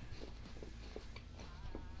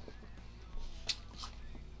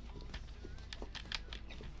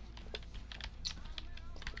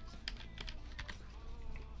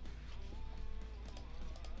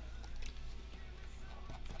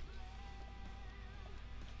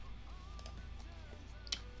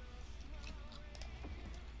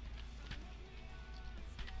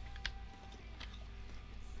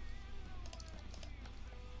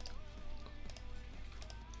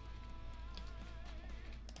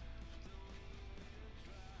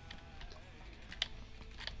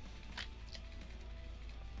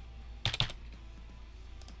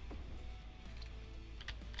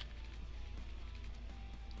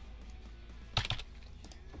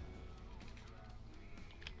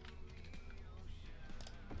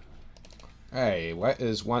 Hey, what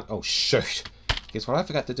is one? Oh, shoot. Guess what I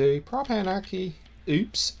forgot to do? Prop anarchy.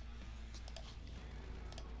 Oops.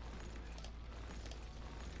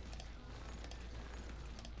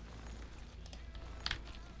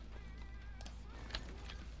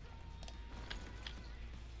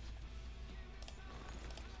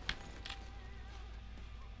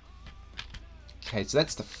 Okay, so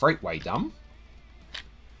that's the freightway done.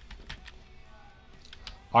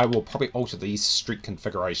 I will probably alter these street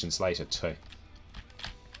configurations later too.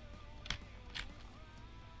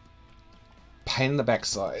 Pain in the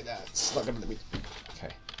backside. That's not going to be...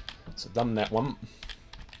 Okay, so done that one.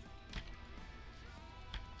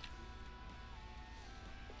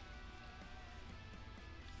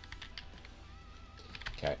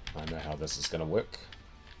 Okay, I know how this is going to work.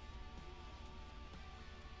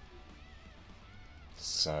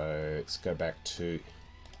 So let's go back to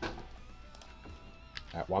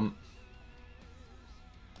that one.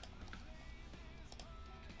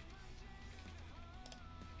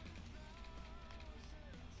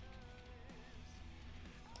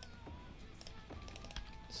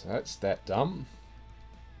 So that's that done.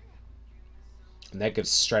 And that gives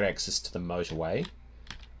straight access to the motorway. And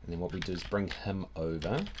then what we do is bring him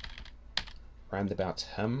over. Roundabout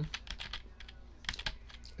him.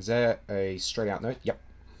 Is there a straight out node? Yep.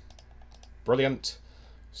 Brilliant.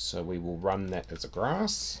 So we will run that as a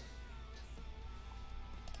grass.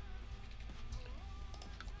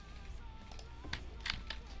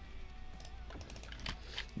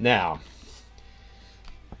 Now,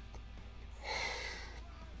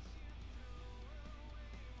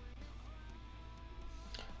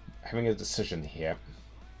 having a decision here.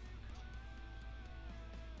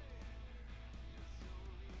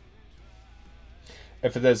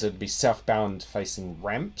 If it is, it'd be southbound facing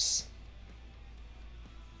ramps.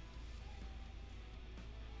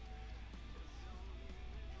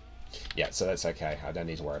 Yeah, so that's okay. I don't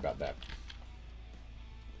need to worry about that.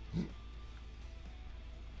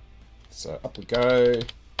 So up we go.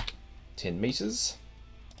 10 meters.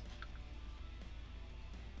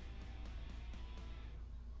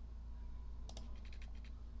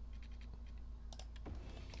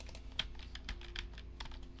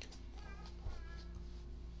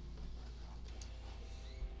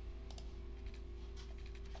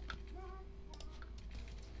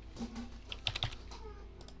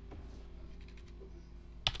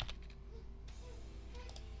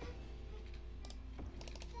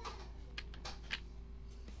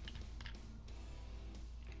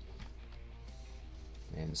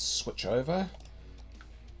 And switch over.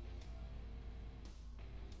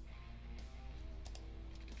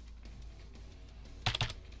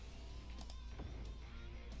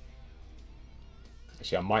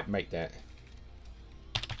 Actually, I might make that.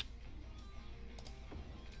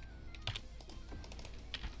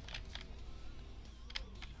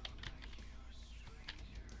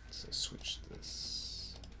 So switch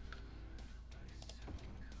this.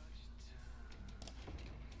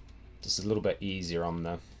 Just a little bit easier on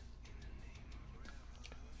the...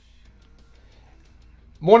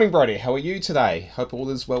 Morning, Brody. How are you today? Hope all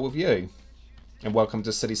is well with you. And welcome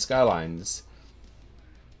to City Skylines.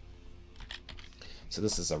 So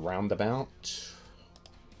this is a roundabout.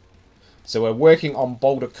 So we're working on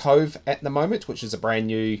Boulder Cove at the moment, which is a brand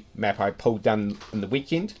new map I pulled down in the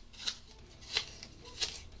weekend.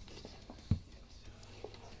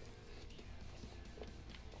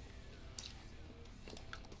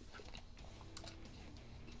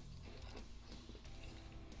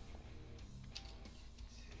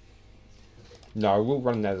 No, we'll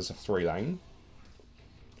run that as a 3-lane.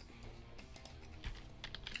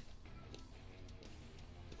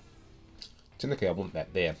 Technically, I want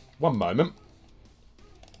that there. One moment.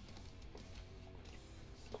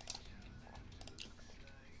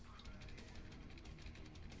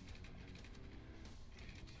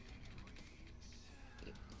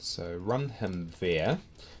 So run him there.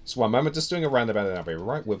 So one moment, just doing a roundabout and I'll be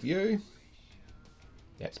right with you.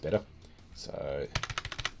 Yeah, it's better. So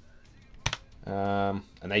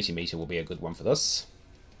an 80 meter will be a good one for this.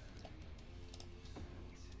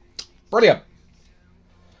 Brilliant.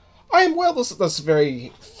 I am well this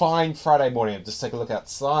very fine Friday morning. I'll just take a look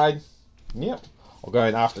outside. Yep. I'll go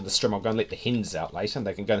in after the stream. I'll go and let the hens out later and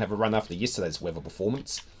they can go and have a run after yesterday's weather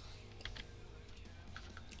performance.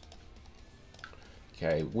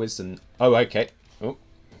 Okay, where's the... Oh, okay. Oh.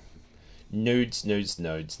 Nodes.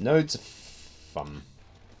 Nodes are fun.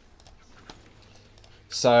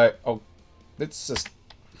 So, oh, let's just...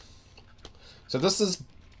 So this is...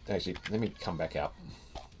 Actually, let me come back out.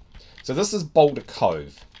 So this is Boulder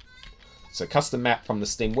Cove. So custom map from the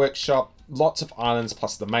Steam Workshop. Lots of islands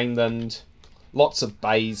plus the mainland. Lots of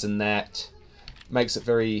bays in that. Makes it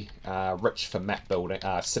very rich for map building,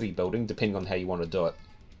 city building, depending on how you want to do it.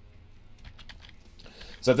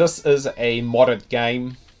 So this is a modded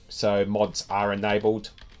game. So mods are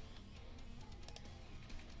enabled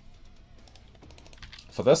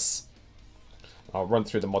for this. I'll run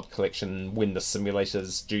through the mod collection when the simulator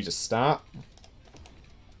is due to start.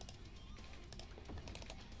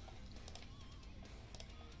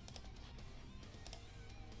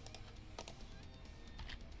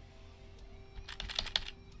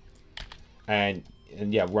 And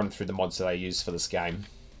yeah, run through the mods that I use for this game.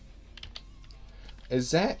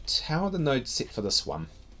 Is that... How are the nodes set for this one?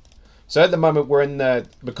 So at the moment we're in the...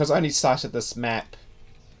 Because I only started this map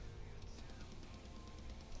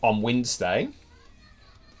on Wednesday,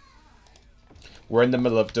 we're in the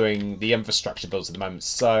middle of doing the infrastructure builds at the moment.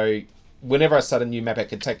 So whenever I start a new map, it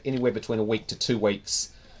can take anywhere between a week to 2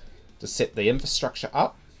 weeks to set the infrastructure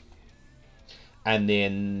up. And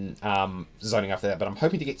then zoning after that. But I'm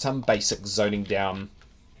hoping to get some basic zoning down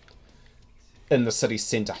in the city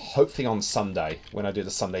centre, hopefully on Sunday, when I do the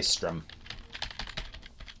Sunday stream.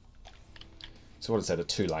 So what is that, a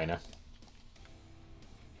 2-laner?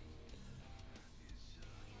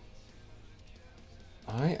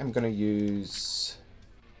 I am going to use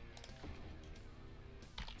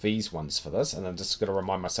these ones for this, and I'm just going to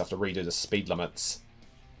remind myself to redo the speed limits.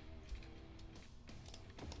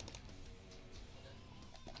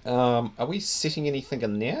 Are we setting anything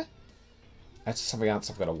in there? That's something else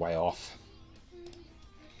I've got to weigh off.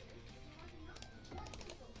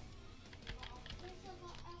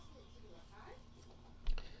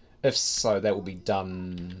 If so, that will be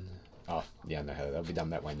done... Oh, yeah, no, that'll be done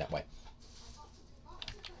that way and that way.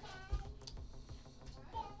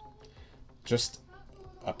 Just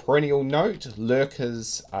a perennial note,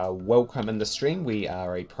 lurkers are welcome in the stream. We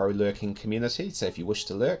are a pro-lurking community, so if you wish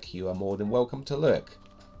to lurk, you are more than welcome to lurk.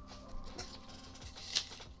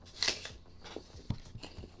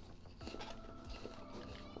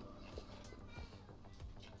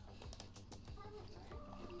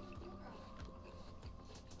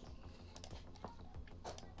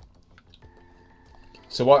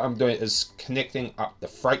 So what I'm doing is connecting up the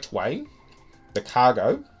freightway, the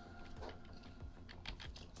cargo,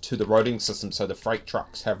 to the roading system, so the freight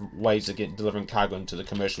trucks have ways of delivering cargo into the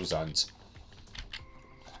commercial zones.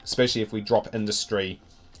 Especially if we drop industry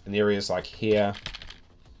in areas like here,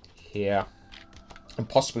 here, and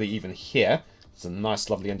possibly even here. There's a nice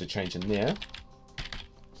lovely interchange in there.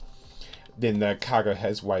 Then the cargo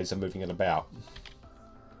has ways of moving it about.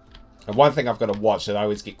 And one thing I've got to watch that I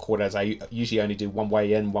always get caught as, I usually only do one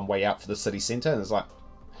way in, one way out for the city centre, and it's like,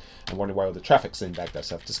 I'm wondering why all the traffic's in back there,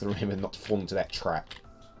 so I've just got to remember not to fall into that trap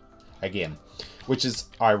again. Which is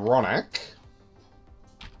ironic,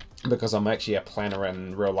 because I'm actually a planner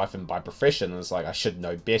in real life and by profession, and it's like, I should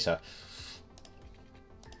know better.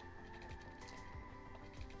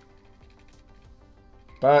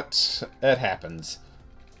 But it happens.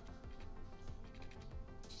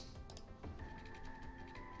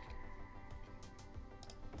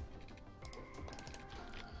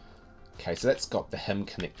 Okay, so that's got him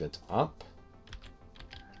connected up.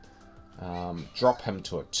 Drop him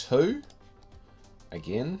to a 2.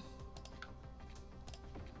 Again.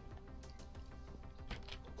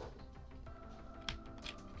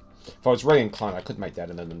 If I was really inclined, I could make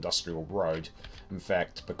that an industrial road. In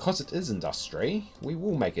fact, because it is industry, we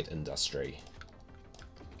will make it industry.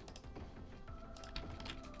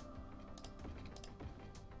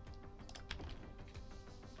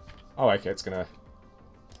 Oh, okay, it's gonna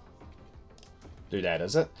do that,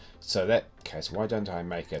 is it? So that case, why don't I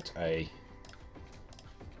make it a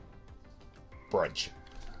bridge?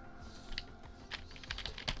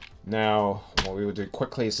 Now, what we will do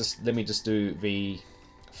quickly is just, let me just do the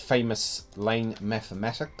famous lane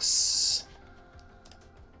mathematics.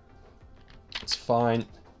 It's fine.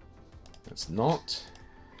 It's not.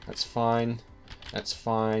 That's fine. That's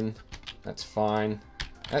fine. That's fine.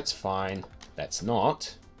 That's fine. That's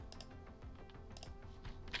not.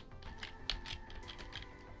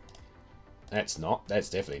 That's not. That's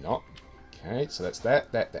definitely not. Okay, so that's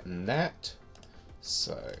that, that, and that.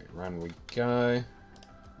 So, round we go.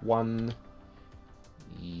 1.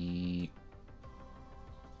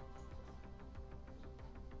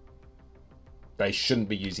 They shouldn't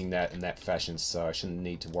be using that in that fashion, so I shouldn't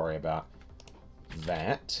need to worry about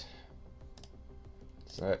that.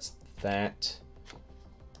 So that's that.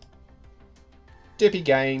 Dippy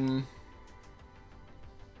game.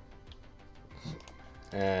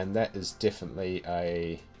 And that is definitely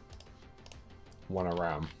a one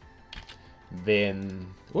around. Then,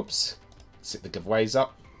 whoops, set the giveaways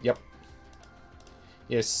up. Yep.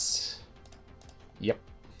 Yes. Yep.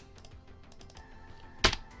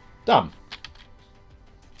 Done.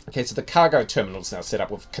 Okay, so the cargo terminal is now set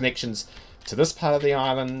up with connections to this part of the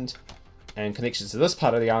island and connections to this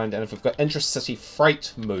part of the island. And if we've got intracity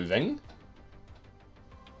freight moving,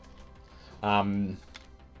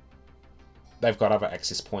 they've got other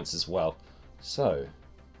access points as well. So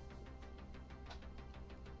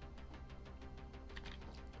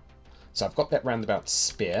I've got that roundabout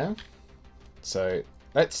spare. So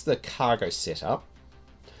that's the cargo setup.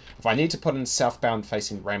 If I need to put in southbound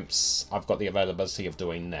facing ramps, I've got the availability of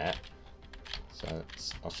doing that. So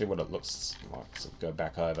I'll show you what it looks like. So go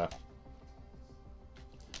back over.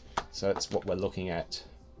 So that's what we're looking at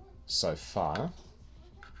so far.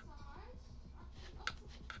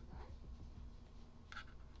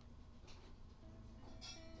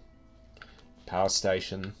 Power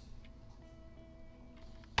station.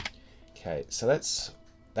 Okay, so that's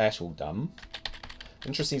that all done.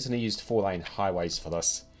 Interesting, it's only used 4-lane highways for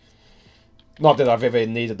this. Not that I've ever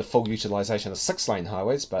needed the full utilization of 6-lane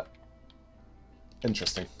highways, but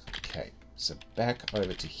interesting. Okay, so back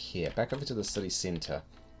over to here, back over to the city centre.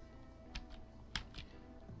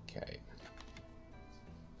 Okay,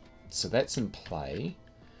 so that's in play,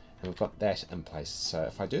 and we've got that in place. So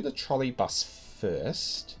if I do the trolley bus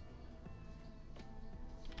first,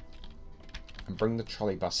 and bring the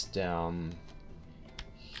trolley bus down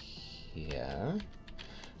here.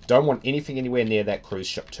 Don't want anything anywhere near that cruise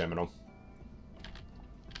ship terminal.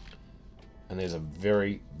 And there's a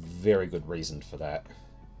very, very good reason for that.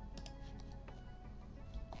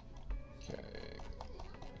 Okay.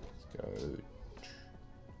 Let's go.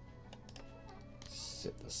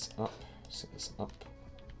 Set this up. Set this up.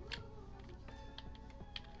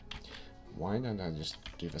 Why don't I just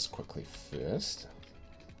do this quickly first?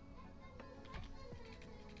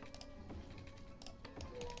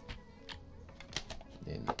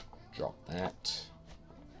 Then drop that.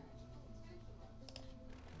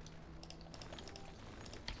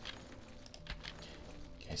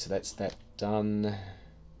 Okay, so that's that done.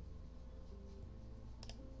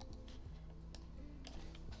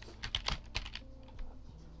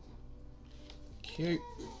 you.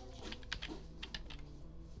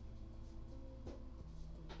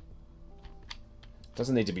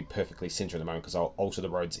 Doesn't need to be perfectly centered at the moment because I'll alter the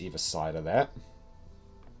roads either side of that.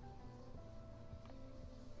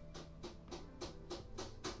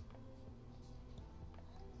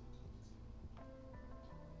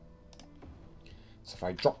 So if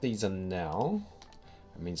I drop these in now,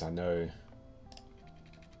 it means I know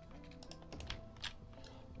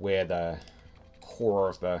where the core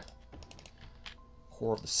of the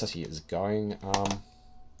city is going.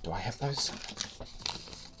 Do I have those?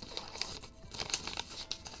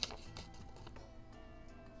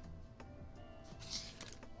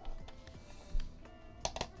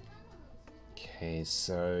 Okay,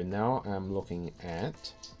 so now I'm looking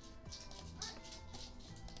at...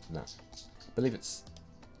 No, I believe it's...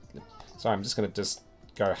 Sorry, I'm just going to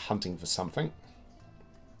go hunting for something.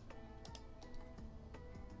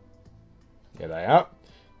 There they are.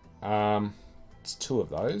 It's two of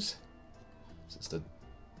those. So it's the...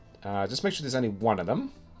 just make sure there's only one of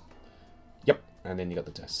them. Yep, and then you got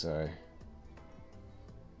the test, so...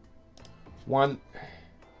 One.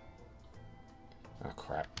 Oh,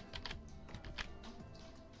 crap.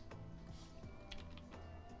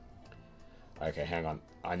 Okay, hang on.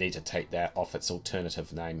 I need to take that off its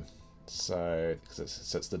alternative name. So,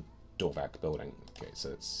 because it's the Dorvac building. Okay, so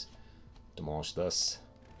let's demolish this.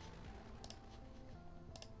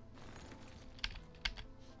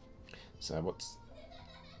 So what's...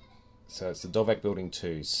 So it's the Dorvac building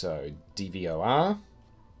 2. So DVOR.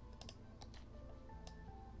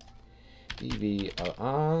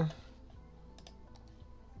 DVOR.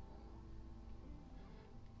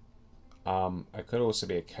 It could also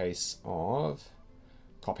be a case of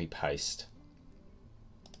copy paste.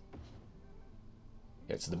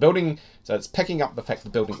 Yeah, so the building, so it's picking up the fact the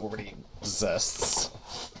building already exists.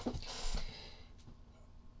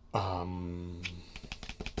 I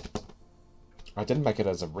didn't make it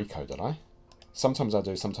as a Rico, did I? Sometimes I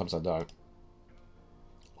do, sometimes I don't.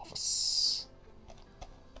 Office.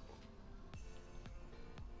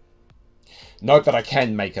 No, but I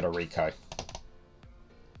can make it a Rico.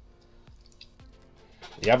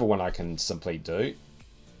 The other one I can simply do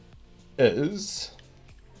is...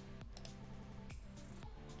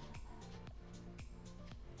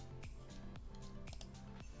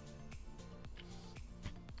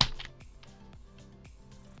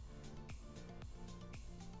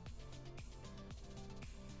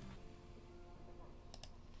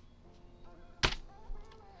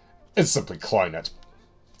 is simply clone it.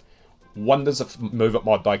 Wonders of Move It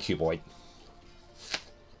mod by Cuboid.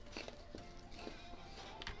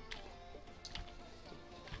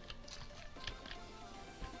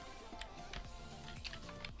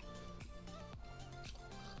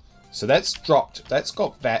 So that's dropped, that's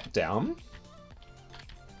got that down.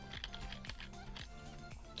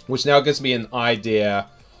 Which now gives me an idea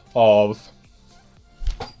of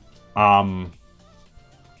how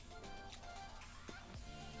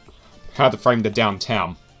to frame the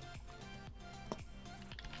downtown.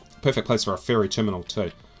 Perfect place for a ferry terminal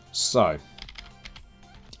too. So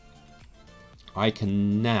I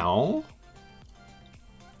can now...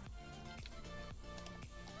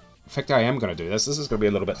 In fact, I am going to do this. This is going to be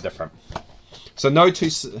a little bit different. So no two...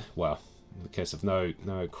 Well, in the case of no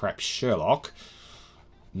crap Sherlock,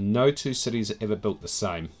 no two cities are ever built the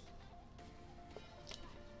same.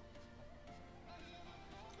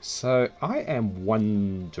 So I am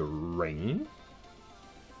wondering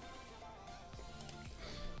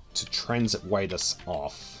to transit way this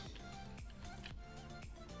off.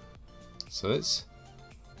 So let's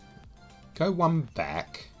go one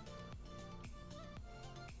back.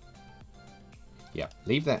 Yeah,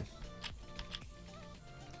 leave that.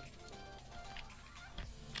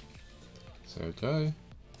 So go.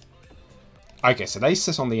 Okay, so they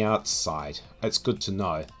sit on the outside. It's good to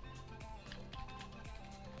know.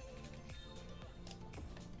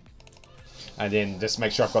 And then just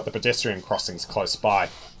make sure I've got the pedestrian crossings close by.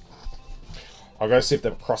 I'll go see if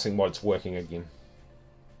the crossing mod's working again.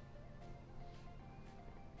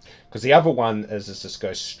 Because the other one is just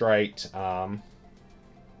go straight...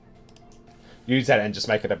 use that and just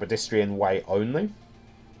make it a pedestrian way only.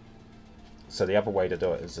 So the other way to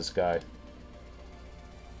do it is just go.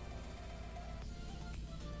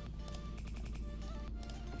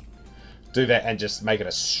 Do that and just make it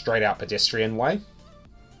a straight out pedestrian way.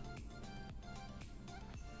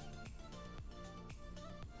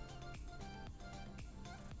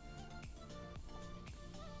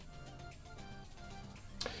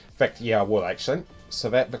 In fact, yeah, I will actually. So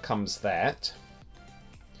that becomes that.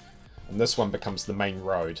 And this one becomes the main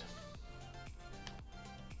road.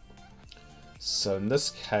 So in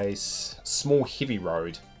this case, small heavy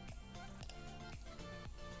road.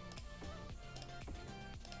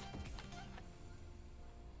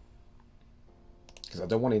 Because I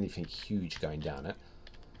don't want anything huge going down it.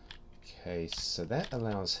 Okay, so that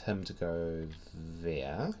allows him to go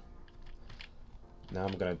there. Now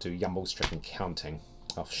I'm going to do Yumble-stricken counting.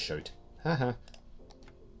 Oh, shoot. Haha.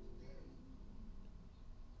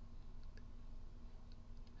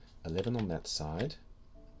 11 on that side.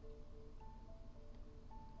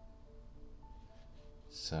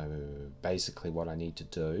 So basically what I need to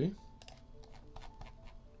do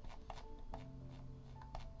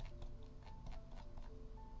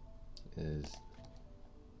is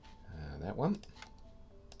that one.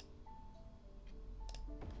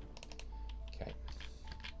 Okay.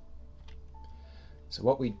 So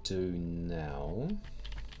what we do now...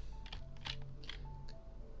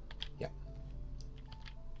 Yep.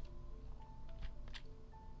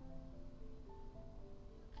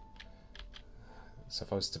 So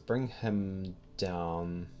if I was to bring him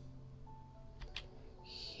down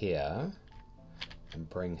here and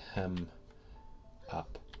bring him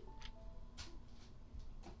up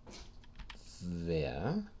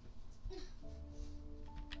there.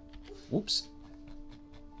 Whoops.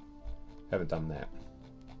 Haven't done that.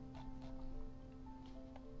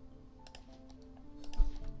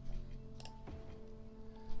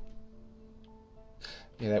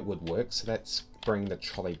 Yeah, that would work. So that's bring the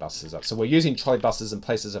trolley buses up. So we're using trolley buses in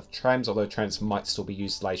places of trams, although trams might still be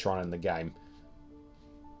used later on in the game.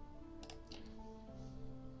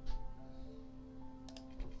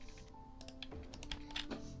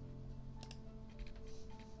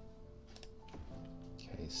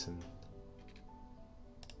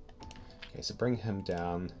 Okay, so bring him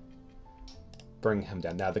down. Bring him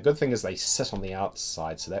down. Now, the good thing is they sit on the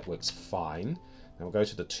outside, so that works fine. Now we'll go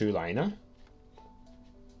to the 2-laner.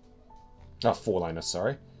 Oh, 4-laner,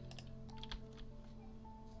 sorry.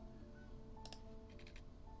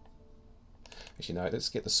 Actually, no, let's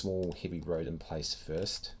get the small, heavy road in place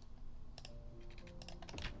first.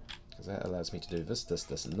 Because that allows me to do this, this,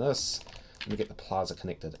 this, and this. Let me get the plaza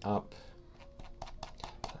connected up.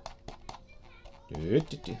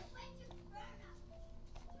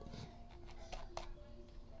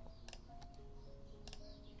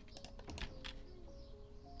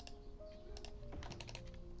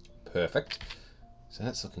 Perfect. So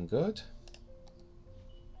that's looking good.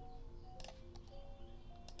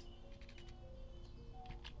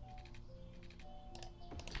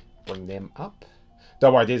 Bring them up.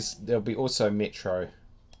 Don't worry, there'll be also metro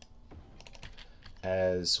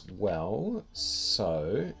as well.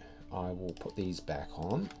 So I will put these back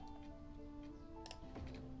on.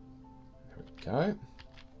 There we go.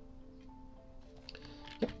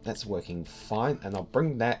 Yep, that's working fine. And I'll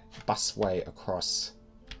bring that busway across.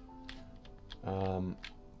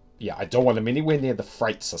 Yeah, I don't want them anywhere near the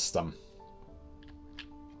freight system.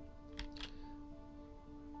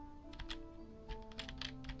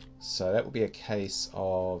 So that will be a case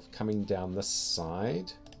of coming down this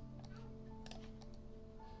side.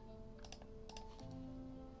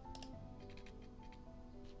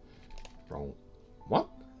 Wrong. What?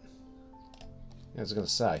 Yeah, I was going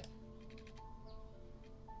to say.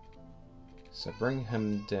 So bring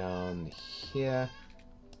him down here.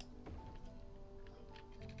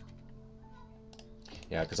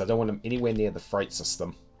 Yeah, because I don't want him anywhere near the freight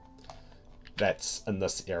system that's in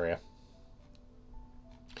this area.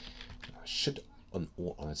 I should, in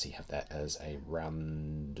all honesty, have that as a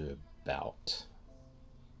roundabout.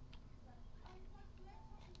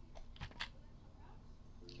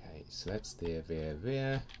 Okay, so that's there,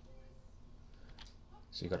 there.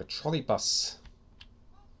 So you've got a trolley bus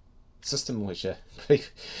system, which are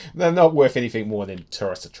they're not worth anything more than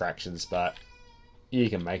tourist attractions, but you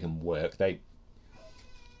can make them work.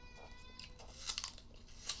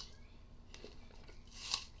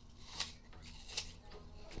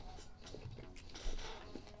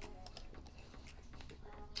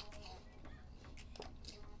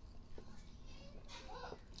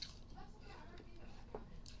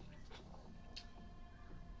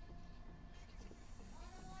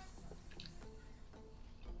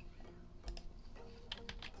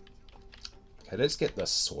 Okay, let's get this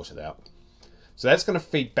sorted out. So that's going to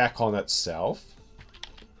feed back on itself.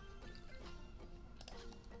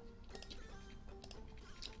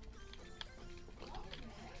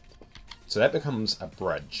 So that becomes a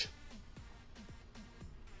bridge.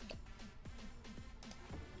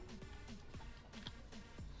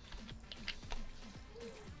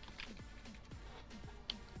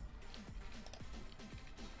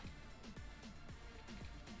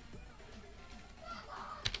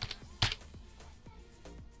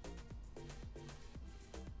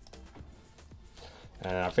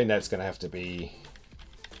 And I think that's going to have to be...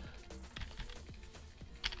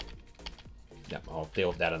 Yep, I'll deal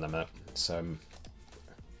with that in a minute. So...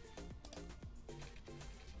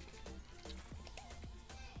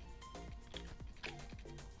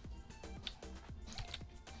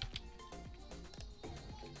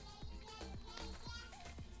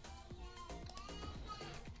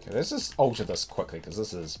 Okay, let's just alter this quickly, because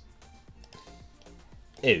this is...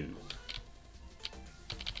 Ew.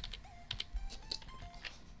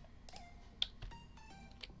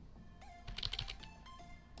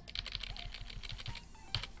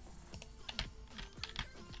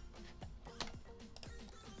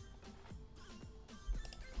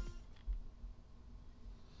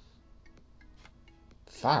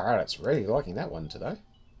 Far out, it's really liking that one today.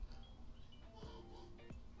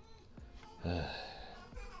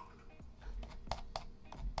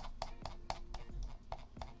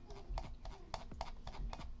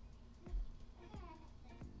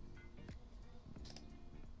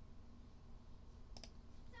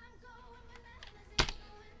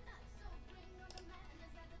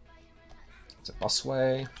 It's a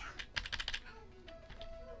busway.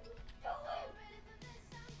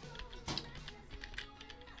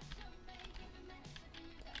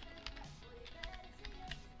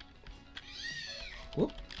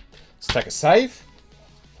 Whoop. Let's take a save.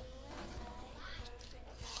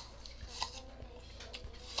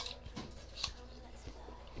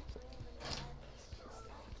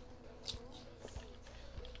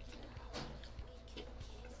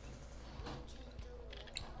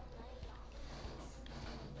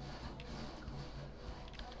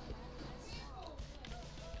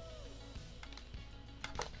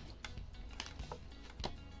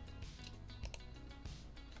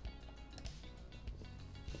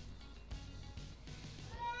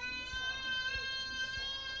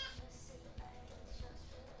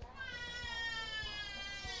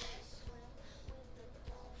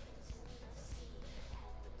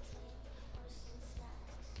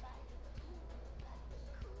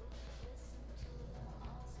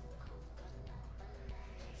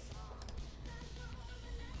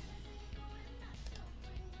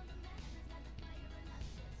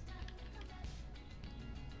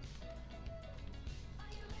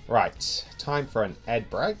 Right, time for an ad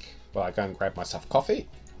break while I go and grab myself coffee.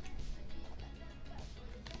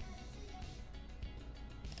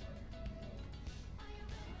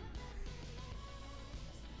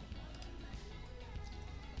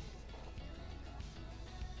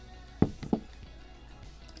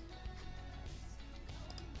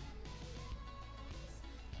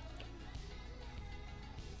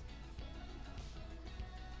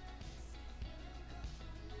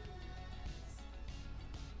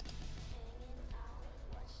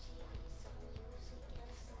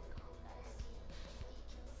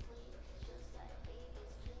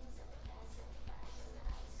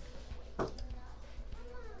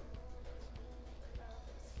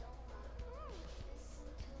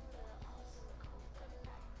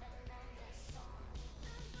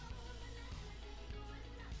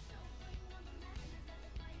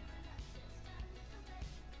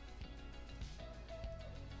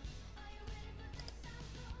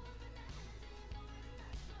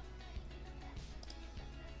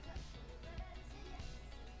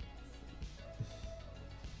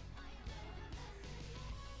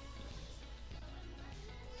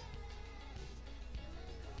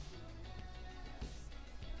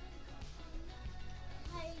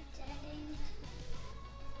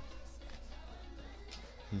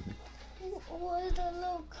 What a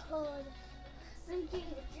little code. I'm getting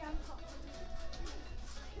a jump on.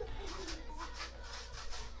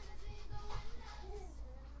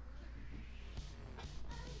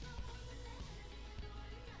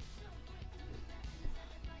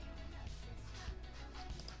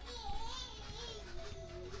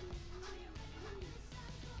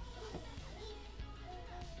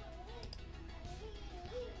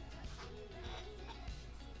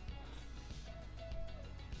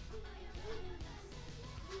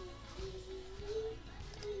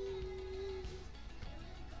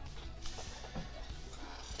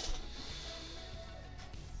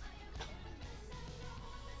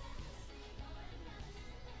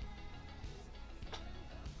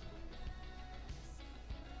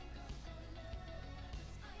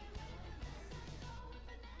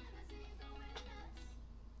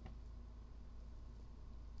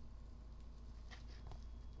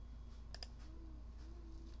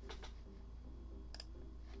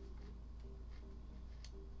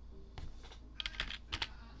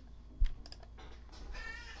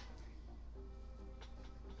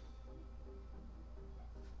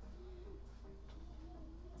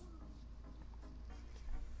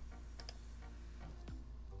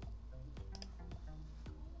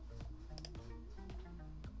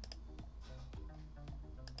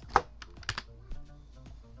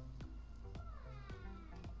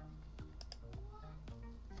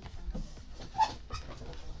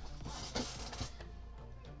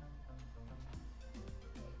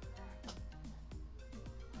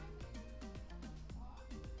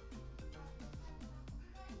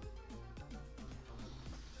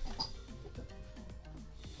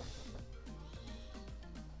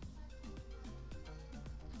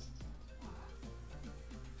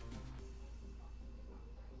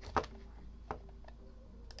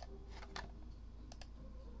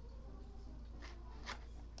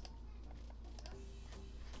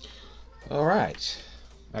 Alright,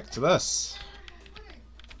 back to this.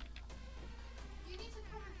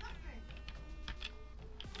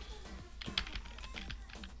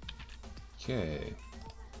 Okay.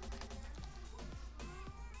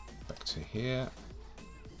 Back to here.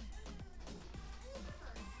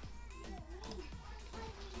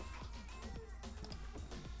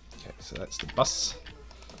 Okay, so that's the bus.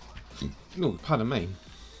 Oh, pardon me.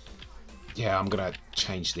 Yeah, I'm gonna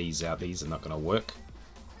change these out. These are not gonna work.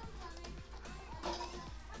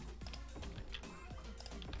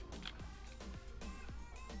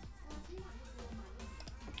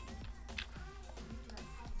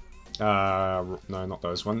 No, not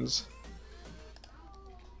those ones.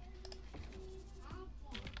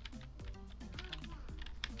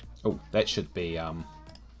 Oh, that should be, Yeah,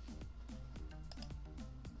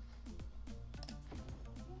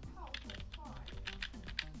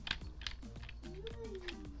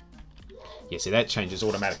 see, that changes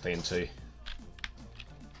automatically into...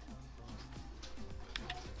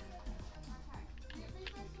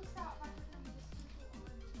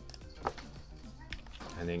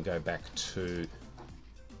 And then go back to...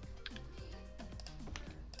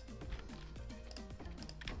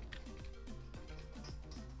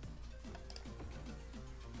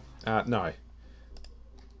 no.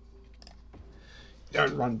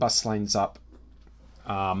 Don't run bus lanes up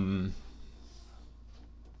that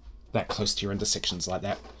close to your intersections like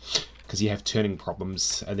that, because you have turning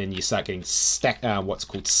problems, and then you start getting what's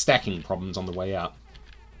called stacking problems on the way out.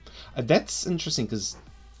 That's interesting, because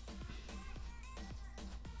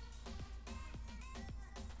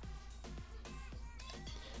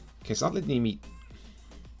okay, it's not letting me.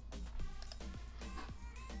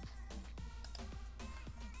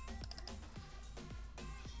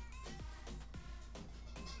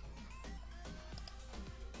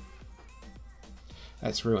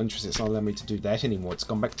 That's real interesting. It's not allowing me to do that anymore. It's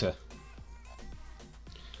gone back to...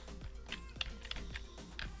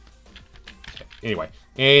 Okay.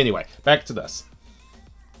 Anyway, back to this.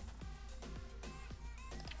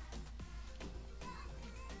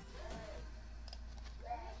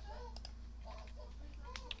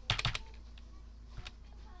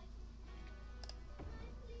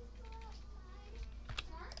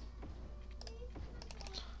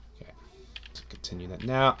 Okay, to continue that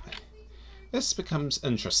now. This becomes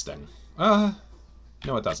interesting. No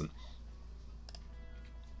it doesn't.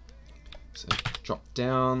 So drop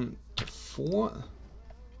down to 4,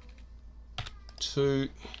 2,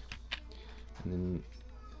 and then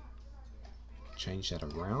change that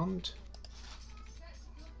around.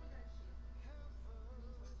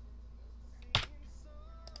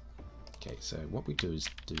 Okay, so what we do is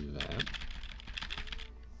do that.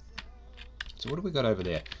 So what have we got over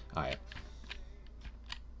there? Ah, yeah.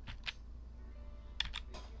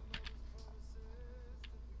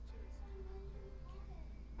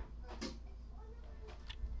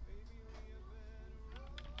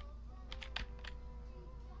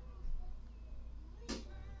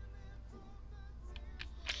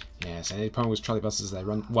 So the problem with trolley buses, they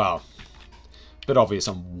run, well, a bit obvious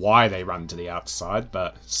on why they run to the outside,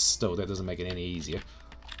 but still, that doesn't make it any easier.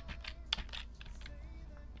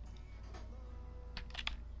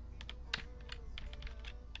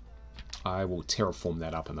 I will terraform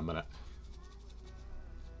that up in a minute.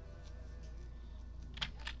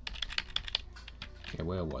 Okay,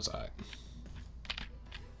 where was I?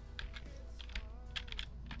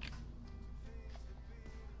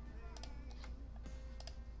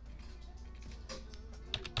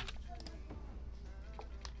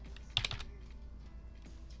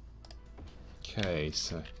 Okay,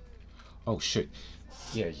 so... Oh, shoot.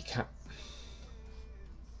 Yeah, you can't...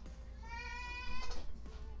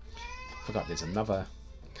 Forgot there's another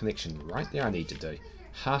connection right there I need to do.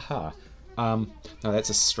 Haha. No, that's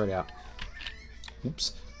a straight out...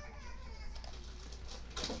 Oops.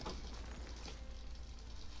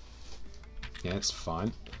 Yeah, that's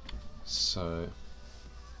fine. So...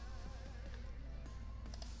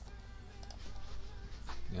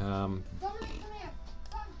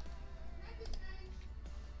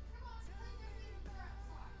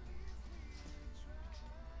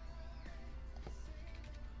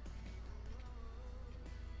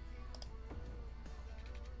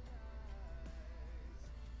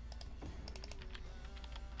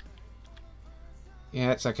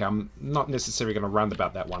 Yeah, it's okay. I'm not necessarily going to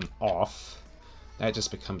roundabout that one off. That just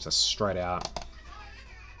becomes a straight out.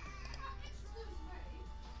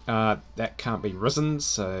 That can't be risen,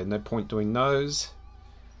 so no point doing those.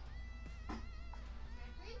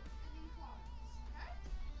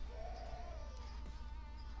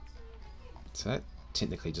 So that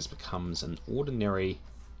technically just becomes an ordinary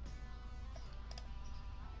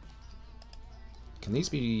Can these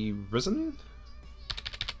be risen?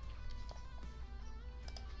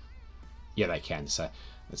 Yeah, they can, so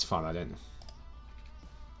that's fine. I don't...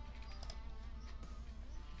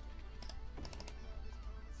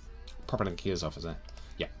 Propping gears off, is it?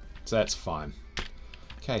 Yeah, so that's fine.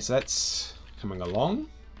 Okay, so that's coming along.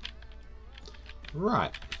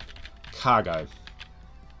 Right. Cargo.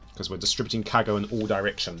 Because we're distributing cargo in all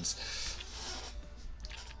directions.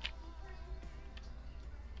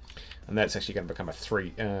 And that's actually going to become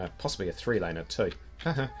a possibly a 3-laner too.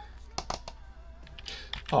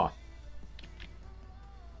 Oh.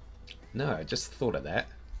 No, I just thought of that.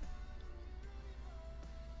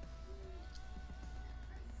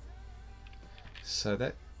 So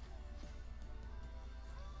that...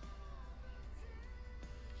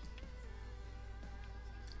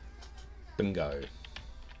 Bingo.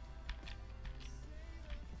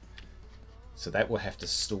 So that will have to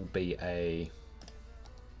still be a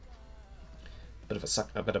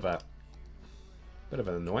bit of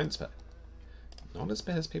an annoyance, but not as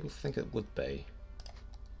bad as people think it would be.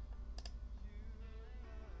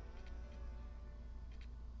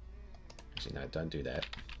 Actually, no, don't do that.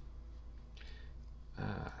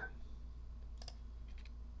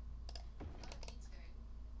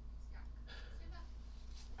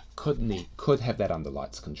 Could have that under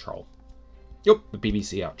lights control. Yep, the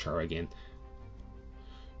BBC outro again.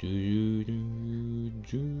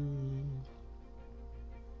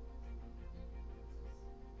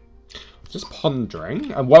 Just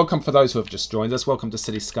pondering, and welcome for those who have just joined us. Welcome to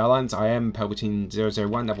City Skylines. I am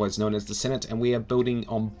Palpatine001, otherwise known as the Senate, and we are building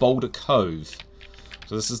on Boulder Cove.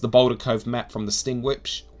 So this is the Boulder Cove map from the Steam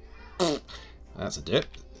That's a dip.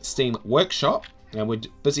 Steam Workshop, and we're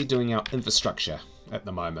busy doing our infrastructure at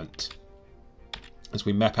the moment as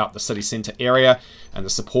we map out the city centre area and the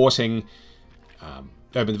supporting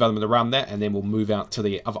urban development around that, and then we'll move out to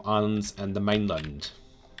the other islands and the mainland.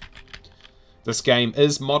 This game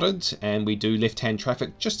is modded, and we do left-hand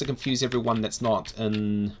traffic just to confuse everyone that's not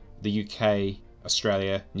in the UK,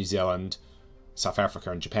 Australia, New Zealand, South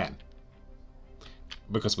Africa and Japan.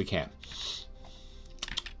 Because we can.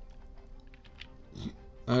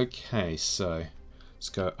 Okay, so let's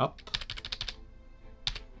go up.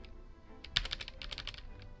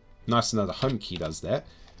 Nice to know the home key does that.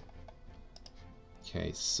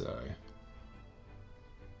 Okay, so...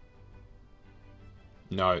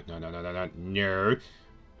 No.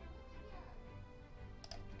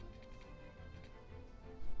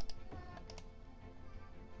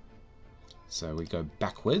 So we go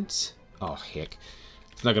backwards. Oh, heck.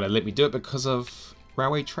 It's not going to let me do it because of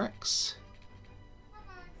railway tracks.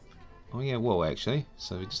 Oh, yeah, well, actually.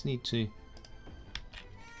 So we just need to...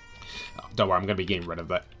 Oh, don't worry, I'm going to be getting rid of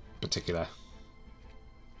that particular...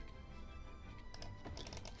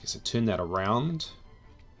 Okay, so turn that around.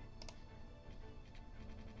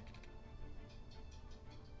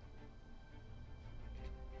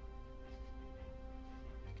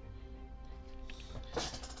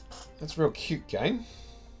 That's a real cute game.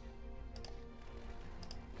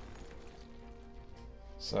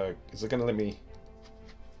 So, is it going to let me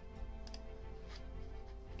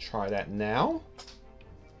try that now?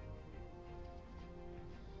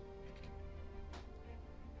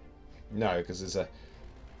 No, because there's a...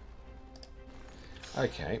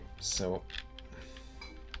 Okay, so...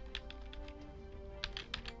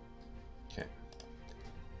 Okay.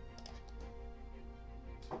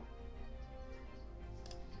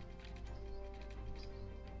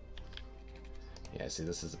 Yeah, see,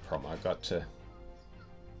 this is the problem. I've got to...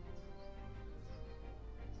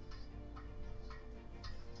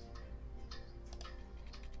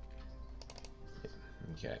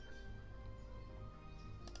 Okay.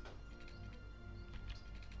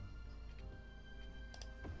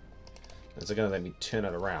 Is it going to let me turn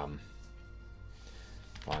it around?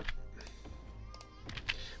 Fine.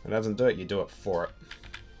 When it doesn't do it, you do it for it.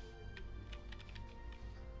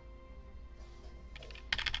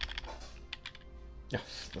 Oh,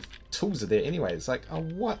 the tools are there anyway. It's like, oh,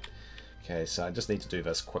 what? Okay, so I just need to do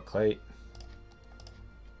this quickly.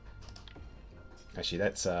 Actually,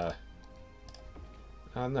 that's... Oh,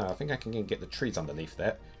 no, I think I can get the trees underneath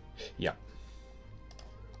that. Yep.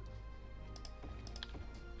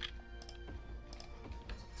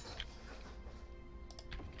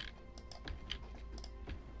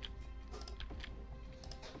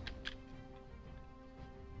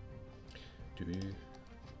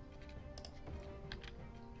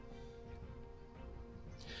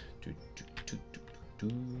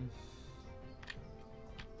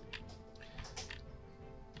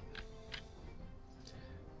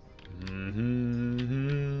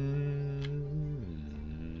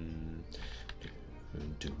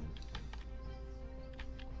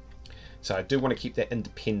 So I do want to keep that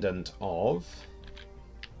independent of...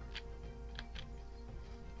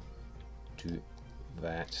 Do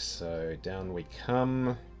that. So down we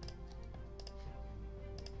come.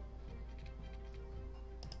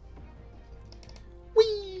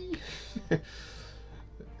 Whee!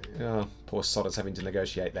 Oh, poor Sodder's having to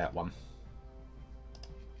negotiate that one.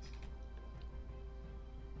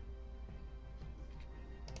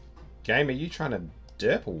 Game, are you trying to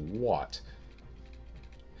dip or what?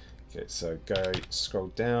 Okay, so go scroll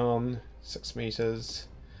down 6 meters.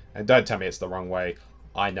 And don't tell me it's the wrong way.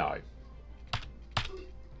 I know.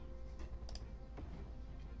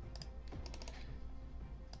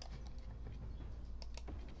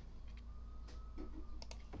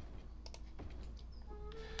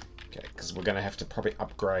 Okay, because we're going to have to probably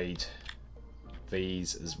upgrade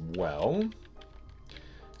these as well.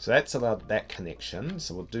 So that's allowed that connection.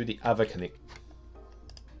 So we'll do the other connect.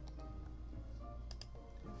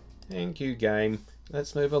 Thank you, game.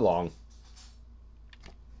 Let's move along.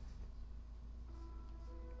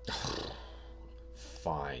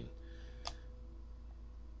 Fine.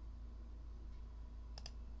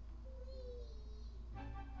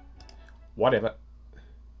 Whatever.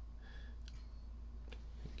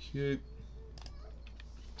 Thank you.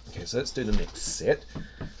 Okay, so let's do the next set.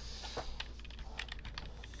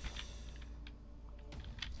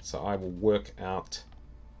 So I will work out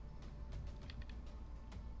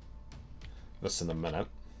this in a minute.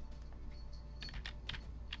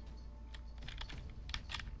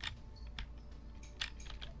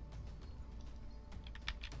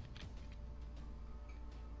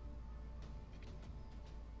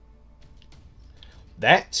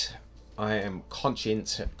 That I am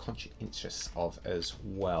conscientious of as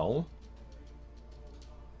well.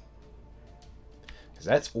 Because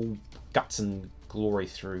that's all guts and glory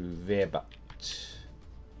through there, but...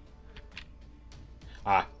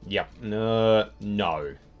 Yep.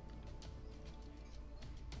 No.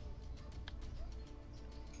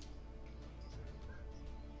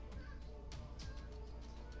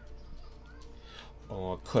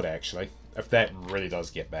 Oh, I could actually. If that really does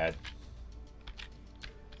get bad.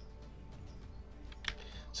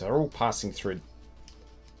 So they're all passing through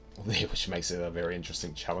there, which makes it a very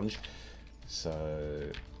interesting challenge.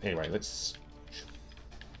 So, anyway, let's...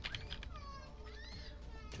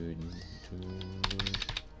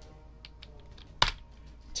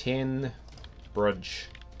 10 bridge.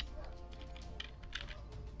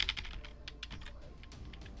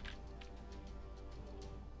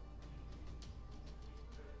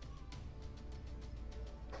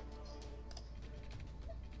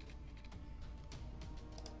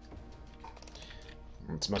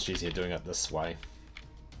 It's much easier doing it this way.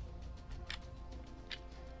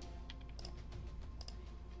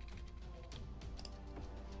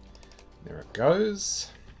 There it goes.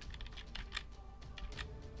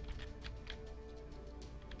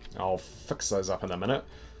 I'll fix those up in a minute.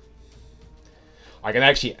 I can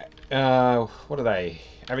actually... what are they?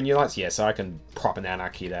 Avenue lights? Yeah, so I can prop and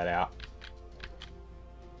anarchy that out.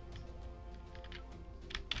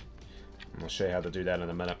 I'll show you how to do that in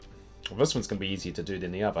a minute. Well, this one's going to be easier to do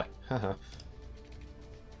than the other. Haha.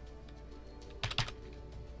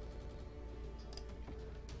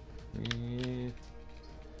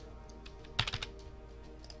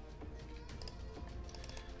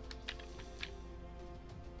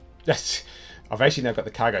 Yes, I've actually now got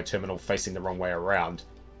the cargo terminal facing the wrong way around.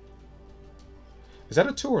 Is that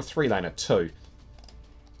a 2 or a 3 lane? A 2.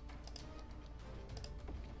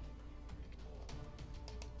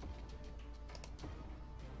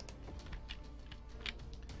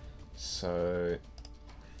 So...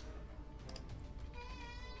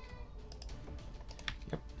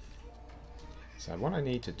 Yep. So what I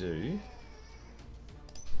need to do...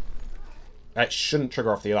 That shouldn't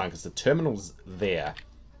trigger off the alarm because the terminal's there.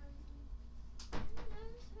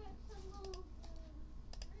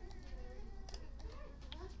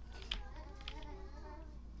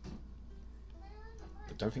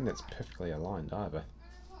 I don't think that's perfectly aligned either.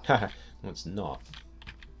 Haha, no it's not.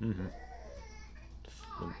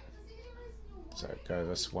 So go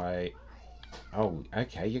this way. Oh,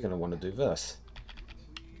 okay, you're going to want to do this.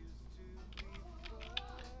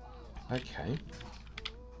 Okay.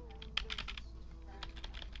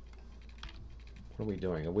 What are we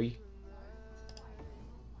doing? Are we...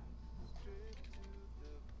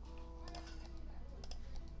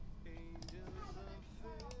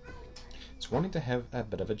 It's wanting to have a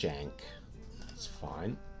bit of a jank. It's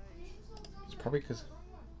fine. It's probably because...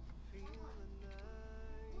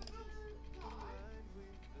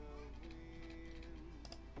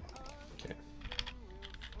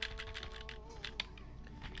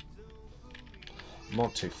 I'm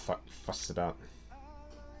not too fussed about.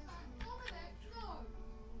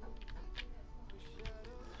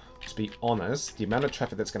 To be honest, the amount of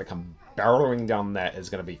traffic that's going to come barreling down that is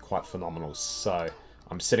going to be quite phenomenal. So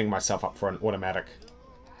I'm setting myself up for an automatic.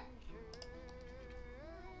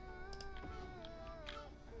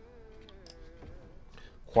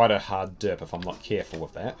 Quite a hard derp if I'm not careful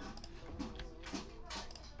with that.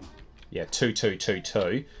 Yeah,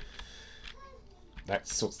 2222. That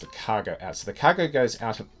sorts the cargo out. So the cargo goes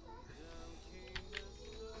out of...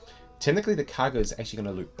 Technically the cargo is actually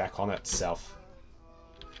going to loop back on itself.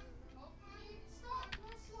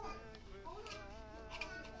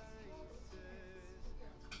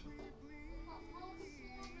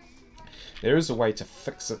 There is a way to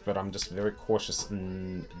fix it, but I'm just very cautious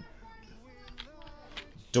in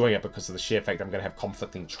doing it because of the sheer fact I'm going to have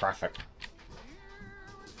conflicting traffic.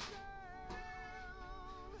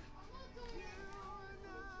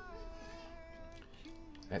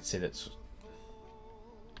 That said, it's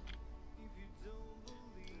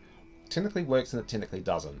technically works and it technically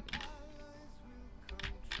doesn't.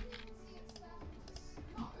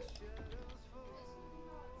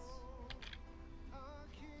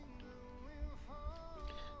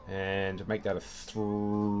 And make that a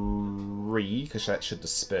 3, because that should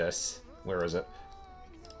disperse. Where is it?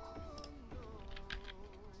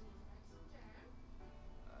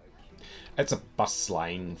 It's a bus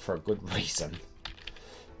lane for a good reason.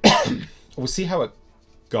 We'll see how it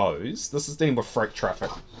goes. This is dealing with freight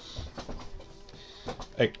traffic.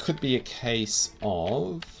 It could be a case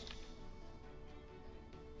of...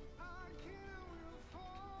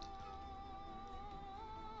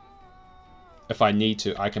 If I need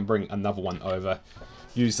to, I can bring another one over.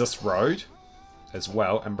 Use this road as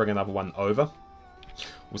well and bring another one over.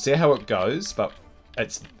 We'll see how it goes, but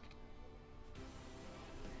it's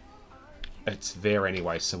there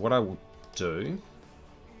anyway. So what I will do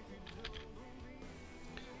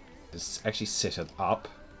is actually set it up.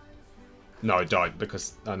 No, don't,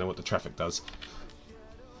 because I know what the traffic does.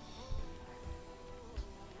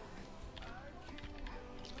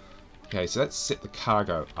 Okay, so let's set the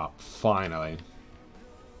cargo up, finally.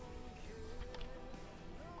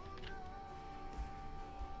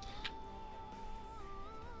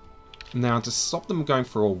 Now, to stop them going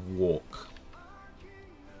for a walk...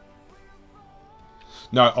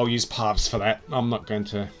 No, I'll use paths for that. I'm not going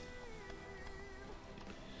to...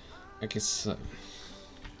 I guess...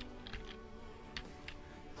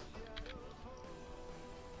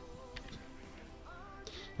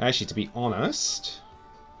 Actually, to be honest...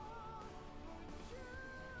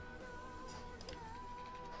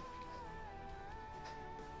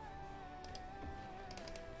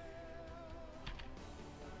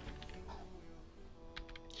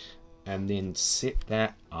 And then set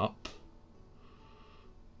that up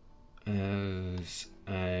as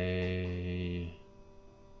a...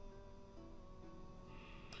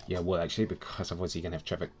 Yeah, well, actually, because otherwise you're going to have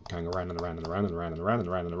traffic going around and around and around and around and around and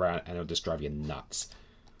around and around, and it'll just drive you nuts.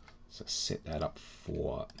 So set that up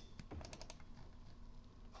for...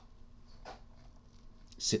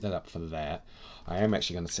 Set that up for that. I am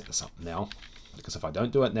actually going to set this up now, because if I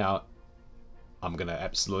don't do it now, I'm going to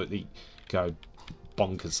absolutely go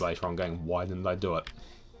bonkers later on going, why didn't I do it?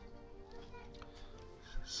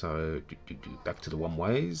 So, back to the one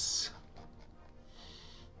ways.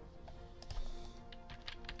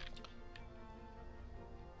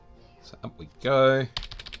 So up we go.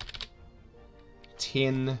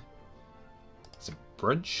 10. It's a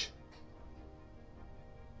bridge.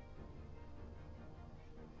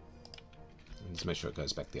 And just make sure it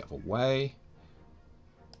goes back the other way.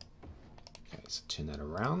 Okay, so turn that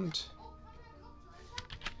around.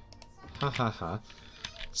 Ha ha ha.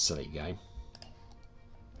 Silly game.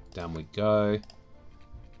 Down we go.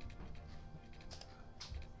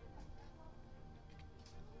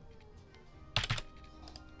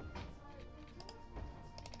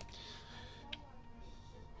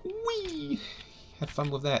 Whee! Have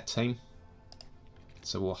fun with that, team.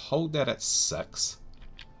 So we'll hold that at 6.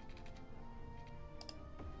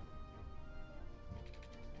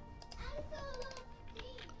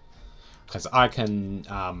 Because I can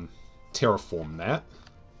terraform that.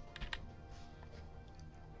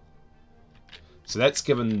 So that's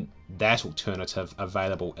given that alternative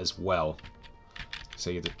available as well.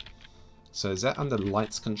 So is that under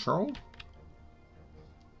lights control?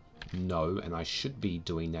 No, and I should be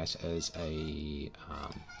doing that as a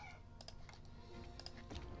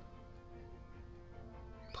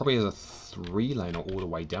probably as a 3-lane all the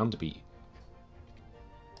way down to be.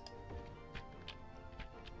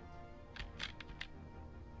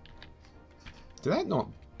 Did that not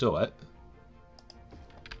do it?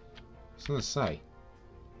 I was going to say.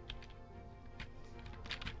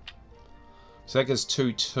 So that gives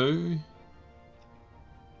 2, 2.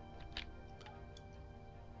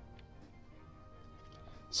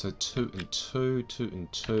 So 2 and 2, 2 and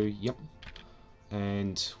 2, yep.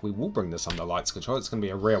 And we will bring this under lights control. It's going to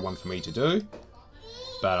be a rare one for me to do.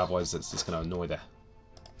 But otherwise it's just going to annoy the...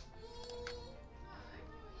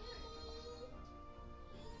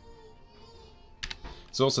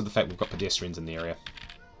 It's also the fact we've got pedestrians in the area.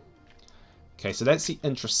 Okay, so that's the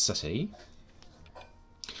intra-city.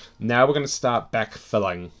 Now we're going to start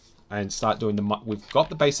backfilling and start doing the... We've got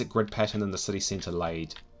the basic grid pattern in the city centre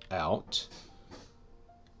laid out.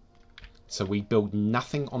 So we build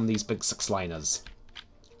nothing on these big 6-laners.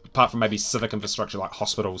 Apart from maybe civic infrastructure like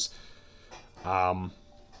hospitals, fire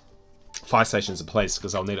stations and police,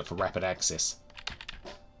 because I'll need it for rapid access.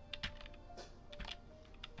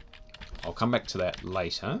 I'll come back to that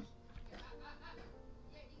later.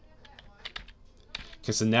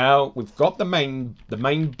 Okay, so now we've got the main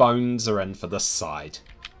bones are in for this side.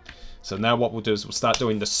 So now what we'll do is we'll start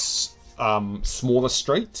doing the smaller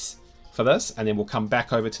streets for this, and then we'll come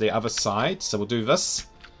back over to the other side. So we'll do this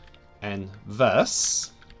and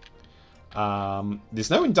this. There's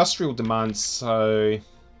no industrial demand, so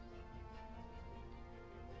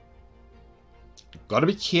got to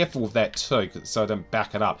be careful with that too, so I don't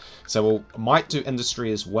back it up. So we might do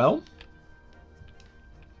industry as well.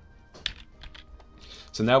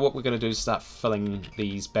 So now what we're going to do is start filling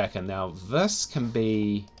these back in. Now this can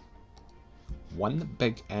be one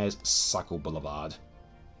big as Cycle Boulevard.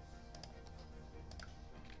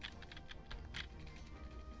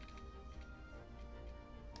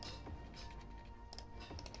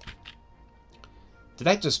 Did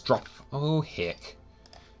that just drop? Oh heck.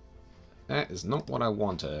 That is not what I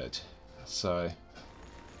wanted. So...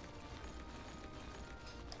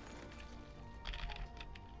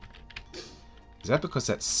 Is that because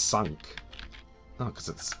that's sunk? Oh, because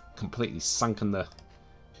it's completely sunk in the...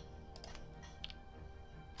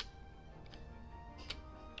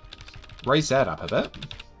 Raise that up a bit.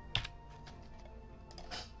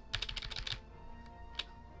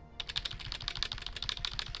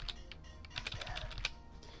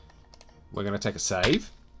 We're going to take a save.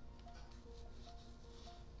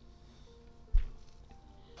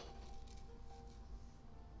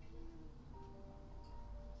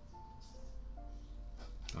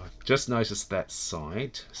 I've just noticed that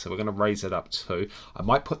side, so we're going to raise it up too. I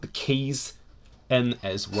might put the keys in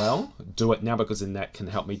as well. Do it now because then that can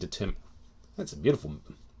help me determine... That's a beautiful...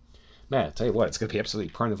 Man, I'll tell you what, it's going to be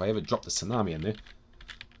absolutely prone if I ever drop the tsunami in there.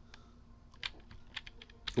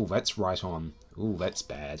 Oh, that's right on. Oh, that's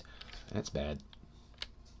bad. That's bad.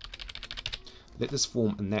 Let this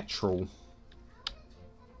form a natural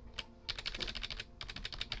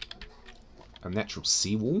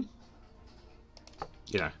seawall.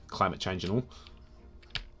 You know, climate change and all.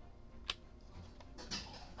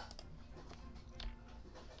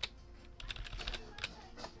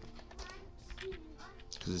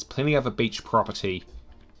 Because there's plenty of a beach property.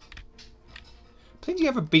 Plenty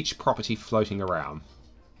of a beach property floating around.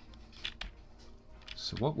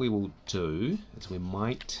 So what we will do is we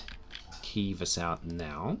might key this out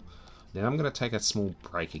now. Then I'm going to take a small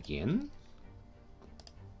break again.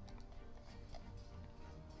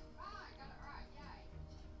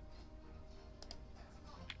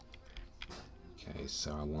 Okay,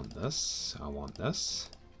 so I want this. I want this.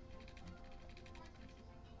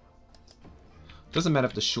 Doesn't matter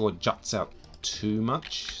if the shore juts out too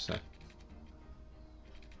much. So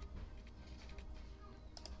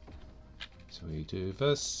we do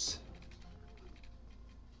this.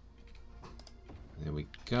 There we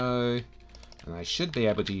go. And I should be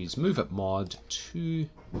able to use Move It Mod to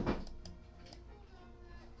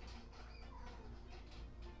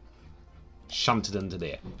shunt it into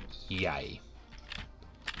there. Yay.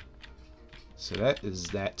 So that is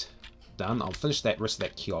that done. I'll finish that rest of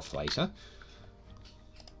that key off later.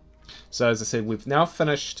 So as I said, we've now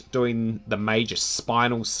finished doing the major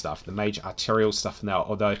spinal stuff, the major arterial stuff now,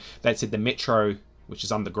 although that said the metro, which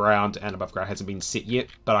is underground and above ground, hasn't been set yet,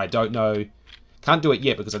 but I don't know, can't do it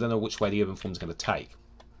yet because I don't know which way the urban form is going to take.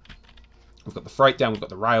 We've got the freight down, we've got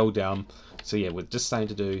the rail down, so yeah, we're just starting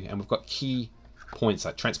to do, and we've got key points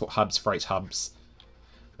like transport hubs, freight hubs,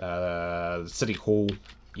 city hall,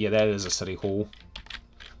 yeah, that is a city hall,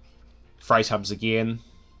 freight hubs again,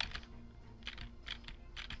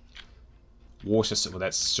 water, well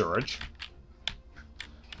that's sewage,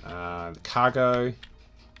 the cargo,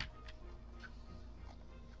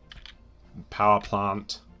 power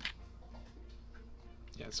plant,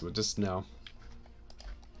 yeah, so we're just now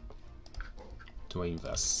doing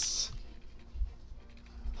this.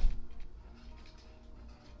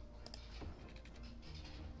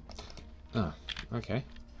 Okay.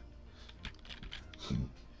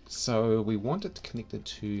 So we want it connected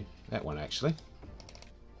to that one, actually.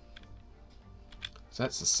 So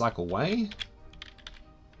that's the cycleway.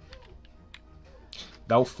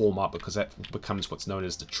 They'll form up because that becomes what's known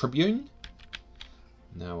as the Tribune.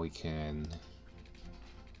 Now we can...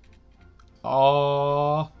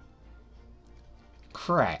 Oh,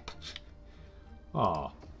 crap. Oh.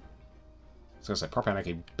 I was going to say, Prop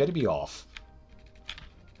Anarchy better be off.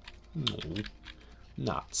 No.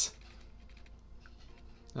 Nuts.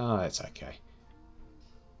 Oh, that's okay.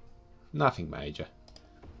 Nothing major.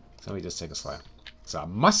 So we just take a slow. So I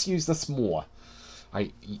must use this more.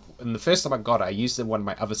 And the first time I got it, I used it in one of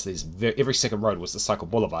my other cities. Every second road was the Cycle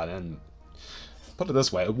Boulevard, and put it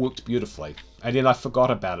this way, it worked beautifully. And then I forgot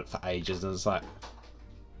about it for ages, and it's like...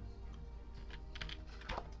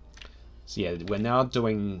 So yeah, we're now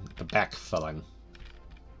doing the backfilling.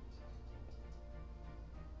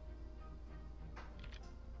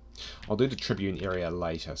 I'll do the Tribune area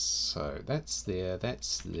later. So that's there,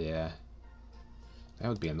 that's there. That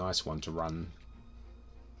would be a nice one to run.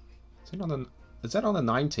 Is that on a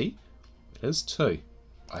 90? It is too.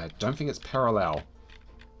 I don't think it's parallel.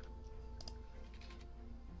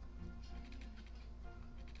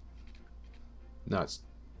 No, it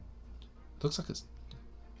looks like it's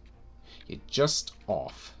just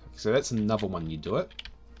off. So that's another one you do it.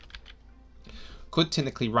 Could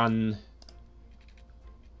technically run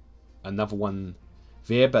another one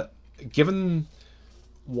there, but given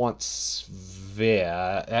what's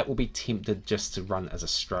there, that will be tempted just to run as a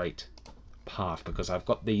straight path because I've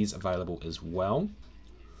got these available as well.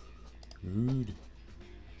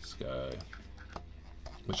 Let's go.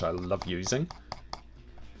 Which I love using.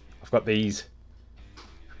 I've got these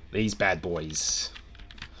bad boys.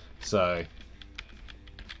 So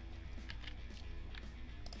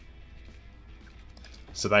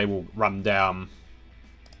they will run down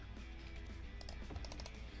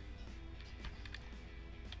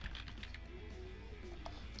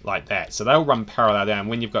like that. So they'll run parallel down.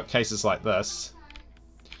 When you've got cases like this,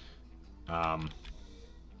 oh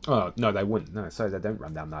no, they wouldn't. No, so they don't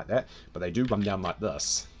run down like that, but they do run down like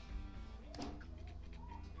this.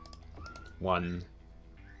 One.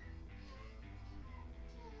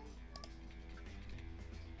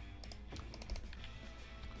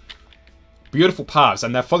 Beautiful paths,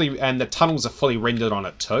 and the tunnels are fully rendered on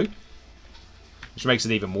it too, which makes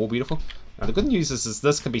it even more beautiful. Now the good news is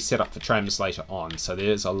this can be set up for trams later on, so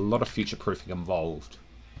there's a lot of future proofing involved.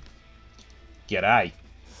 G'day.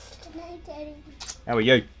 Good night, Daddy. How are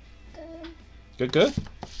you? Good. Good, good.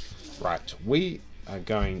 Right, we are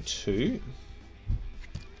going to...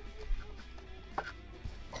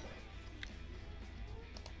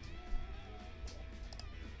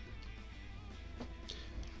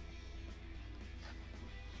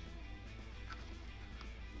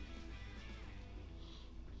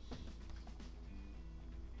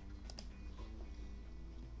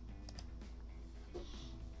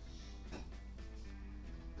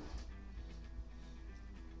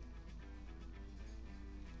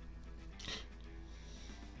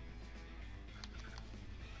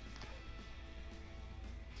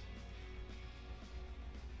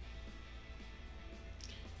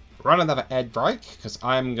 run another ad break because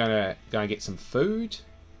I'm gonna go and get some food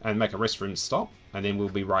and make a restroom stop, and then we'll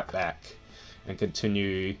be right back and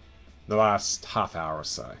continue the last half hour or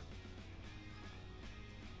so.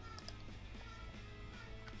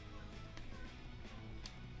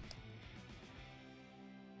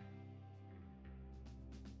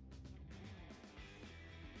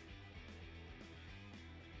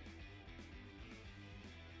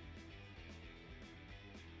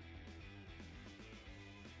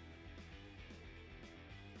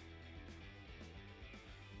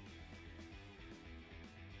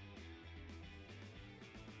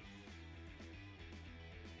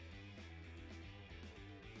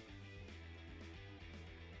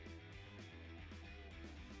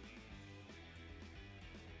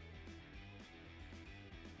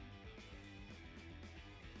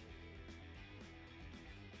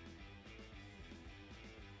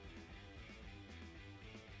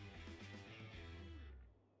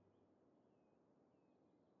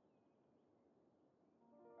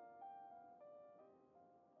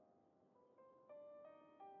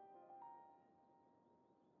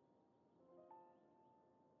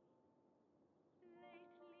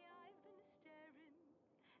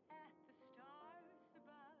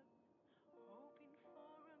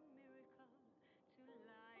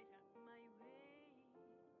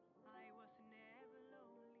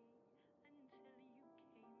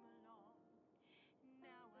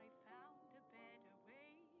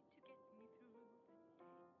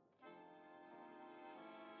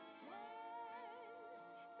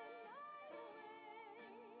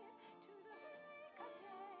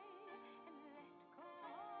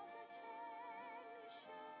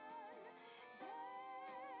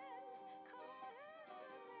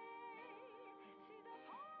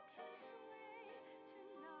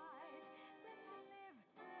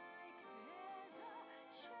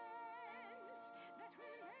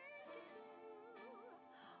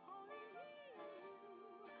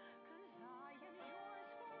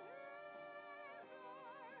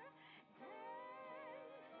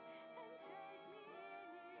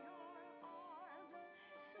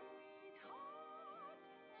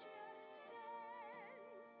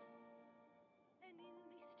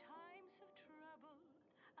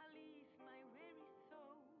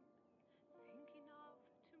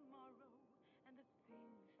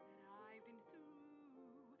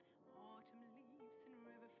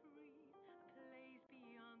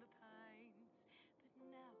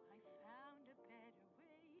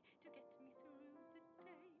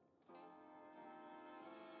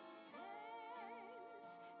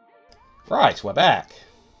 Right, we're back.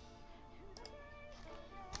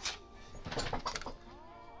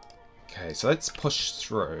 Okay, so let's push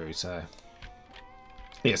through. So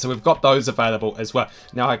yeah, so we've got those available as well.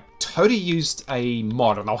 Now, I totally used a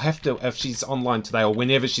mod, and I'll have to, if she's online today or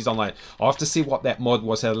whenever she's online, I'll have to see what that mod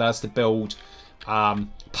was that allows us to build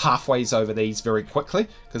pathways over these very quickly.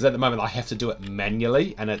 Because at the moment, I have to do it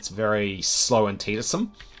manually, and it's very slow and tedious.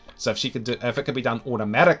 So if she could do, if it could be done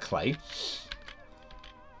automatically,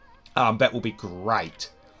 that will be great.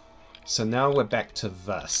 So now we're back to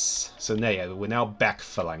this. So now we're now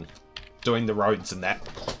backfilling, doing the roads and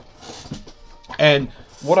that. And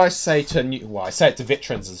what I say to I say it to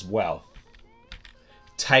veterans as well.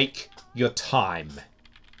 Take your time.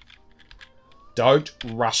 Don't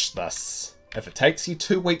rush this. If it takes you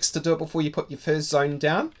 2 weeks to do it before you put your first zone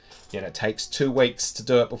down, then it takes 2 weeks to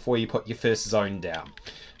do it before you put your first zone down.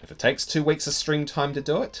 If it takes 2 weeks of stream time to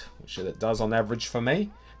do it, which it does on average for me,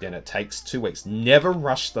 then it takes 2 weeks. Never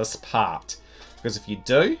rush this part. Because if you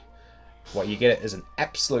do, what you get is an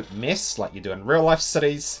absolute mess like you do in real life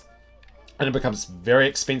cities. And it becomes very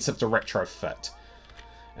expensive to retrofit.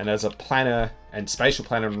 And as a planner and spatial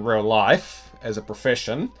planner in real life, as a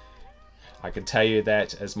profession, I can tell you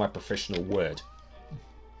that as my professional word.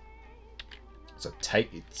 So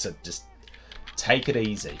just take it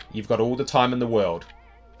easy. You've got all the time in the world.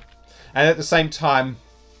 And at the same time,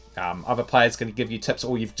 other players can give you tips,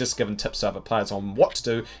 or you've just given tips to other players on what to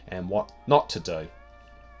do and what not to do.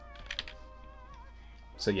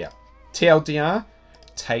 So yeah, TLDR.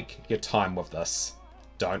 Take your time with this.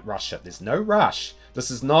 Don't rush it. There's no rush.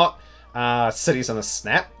 This is not Cities on a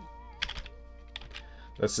Snap.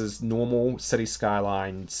 This is normal City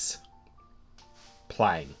Skylines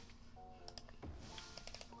playing.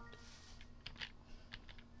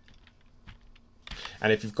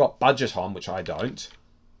 And if you've got budget on, which I don't,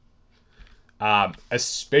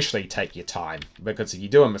 especially take your time. Because if you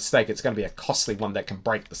do a mistake, it's going to be a costly one that can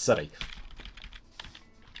break the city.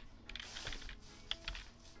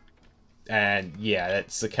 And yeah,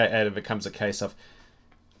 it becomes a case of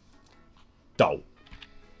dull.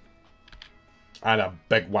 And a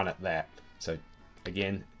big one at that. So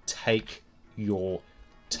again, take your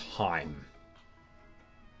time.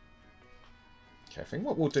 Okay, I think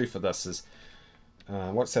what we'll do for this is,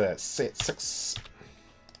 what's that? Set 6.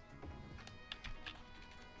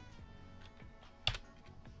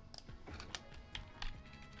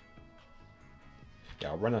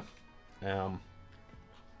 Yeah, I'll run a.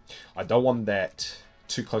 I don't want that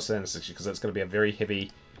too close to the intersection because it's going to be a very heavy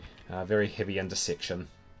intersection.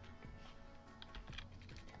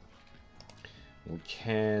 We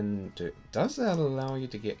can do. Does that allow you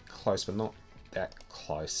to get close, but not that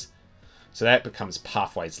close? So that becomes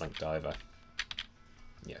pathways linked over.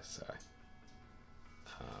 Yeah. So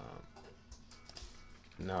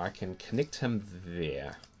no, I can connect him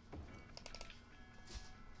there.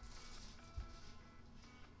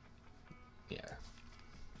 Yeah.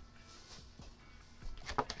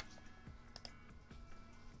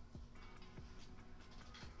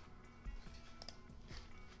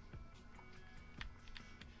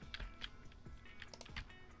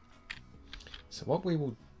 So what we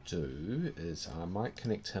will do is I might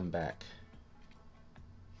connect him back.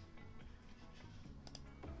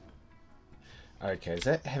 Okay, is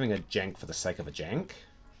that having a jank for the sake of a jank?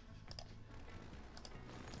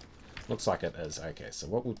 Looks like it is. Okay, so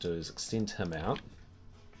what we'll do is extend him out.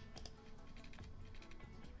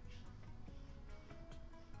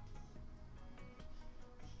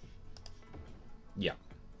 Yeah.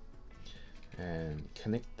 And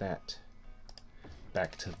connect that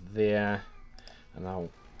back to there. And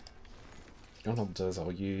what I'll do is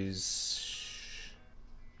I'll use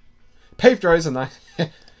paved roads and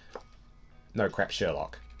no crap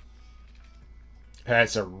Sherlock.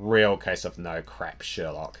 That's a real case of no crap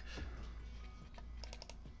Sherlock.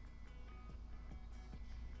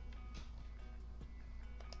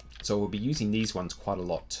 So we'll be using these ones quite a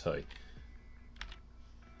lot too.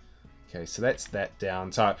 Okay, so that's that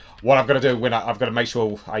down. So what I've got to do when I've got to make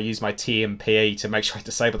sure I use my TMPE to make sure I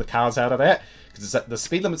disable the cars out of that, because the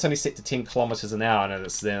speed limit's only set to 10 kilometers an hour, and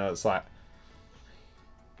it's like,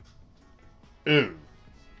 ooh.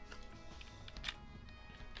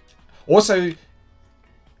 Also,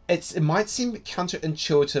 it might seem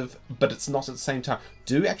counterintuitive, but it's not at the same time.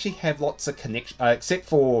 Do actually have lots of connection, except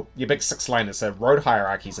for your big 6-laners, so road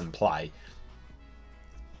hierarchies in play.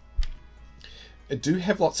 Do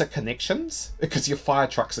have lots of connections, because your fire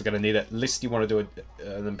trucks are going to need it, unless you want to do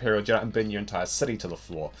an Imperial Jet and burn your entire city to the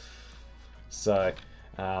floor. So,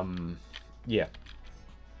 yeah.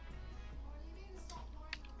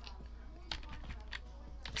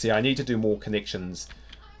 See, I need to do more connections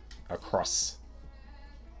across.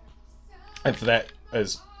 And for that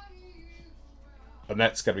is, and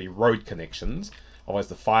that's going to be road connections. Otherwise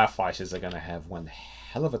the firefighters are going to have one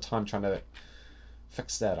hell of a time trying to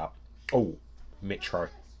fix that up. Oh, Metro.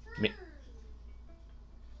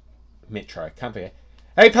 Metro, can't be.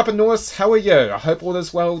 Hey Papa Norris, how are you? I hope all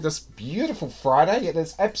is well this beautiful Friday. It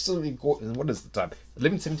is absolutely gorgeous. What is the time?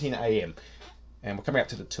 11:17 AM. And we're coming up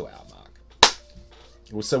to the 2 hour mark.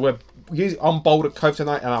 So we're on Boulder Cove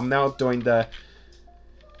tonight, and I'm now doing the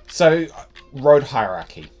road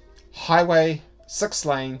hierarchy. Highway, 6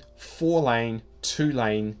 lane, 4 lane, 2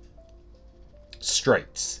 lane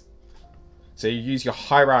streets. So you use your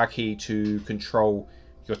hierarchy to control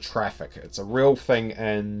your traffic. It's a real thing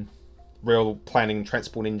in real planning and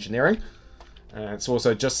transport engineering. It's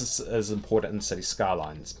also just as important in city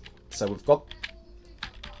skylines. So we've got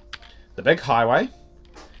the big highway,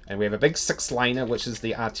 and we have a big 6-laner, which is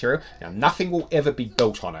the arterial. Now, nothing will ever be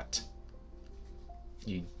built on it.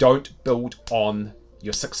 You don't build on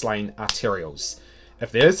your 6-lane arterials.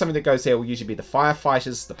 If there is something that goes there, it will usually be the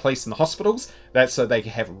firefighters, the police, and the hospitals. That's so they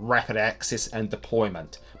can have rapid access and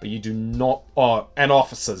deployment. But you do not, and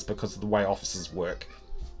officers, because of the way officers work.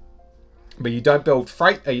 But you don't build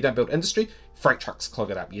freight, you don't build industry, freight trucks clog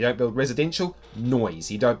it up. You don't build residential, noise.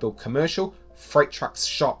 You don't build commercial, freight trucks,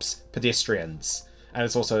 shops, pedestrians. And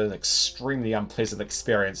it's also an extremely unpleasant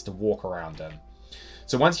experience to walk around in.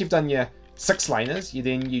 So once you've done your 6-laners,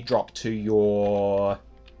 you drop to your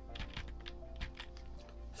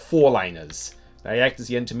 4-laners. They act as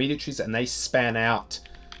the intermediaries, and they span out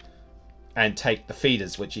and take the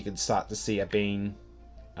feeders, which you can start to see are being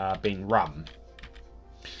run.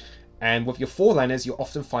 And with your 4-laners, you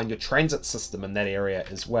often find your transit system in that area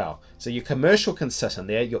as well. So your commercial can sit in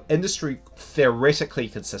there, your industry theoretically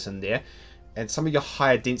can sit in there, and some of your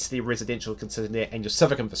higher density residential can sit in there, and your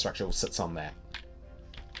civic infrastructure will sit on that.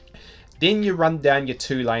 Then you run down your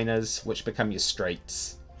 2-laners, which become your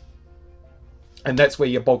streets. And that's where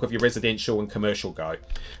your bulk of your residential and commercial go,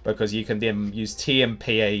 because you can then use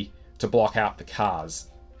TMPE to block out the cars.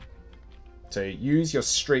 So use your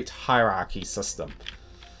street hierarchy system,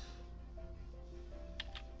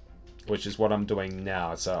 which is what I'm doing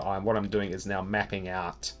now. So what I'm doing is now mapping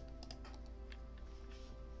out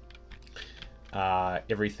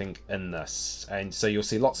everything in this. And so you'll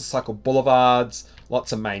see lots of cycle boulevards,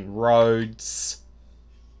 lots of main roads.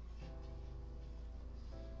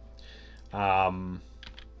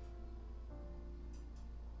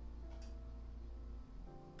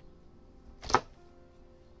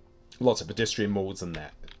 Lots of pedestrian malls and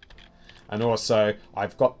that. And also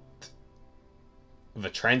I've got the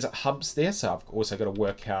transit hubs there, so I've also got to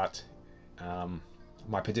work out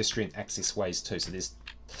my pedestrian access ways too. So there's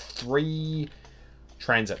 3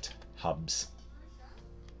 transit hubs.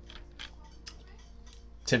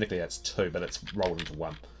 Technically that's 2, but it's rolled into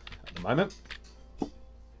 1 at the moment.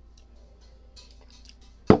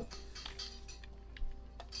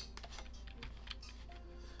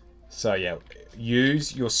 So yeah,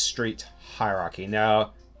 use your street hierarchy.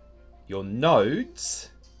 Now, your nodes,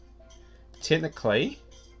 technically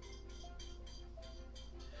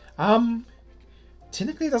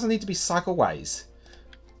it doesn't need to be cycleways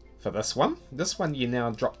for this one. This one you now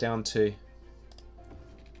drop down to,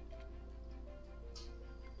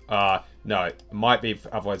 no, it might be,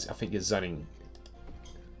 otherwise I think you're zoning.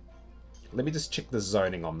 Let me just check the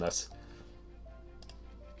zoning on this.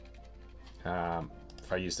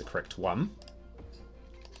 If I use the correct one.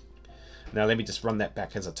 Now let me just run that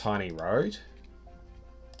back as a tiny road.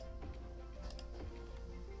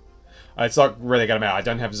 It's not really going to matter. I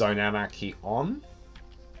don't have zone anarchy on.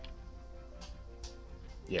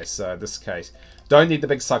 Yes, this case. Don't need the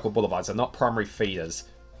big cycle boulevards. They're not primary feeders.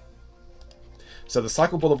 So the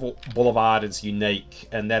cycle boulevard is unique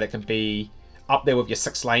in that it can be up there with your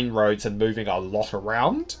 6-lane roads and moving a lot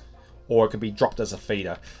around, or it can be dropped as a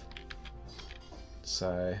feeder.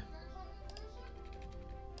 So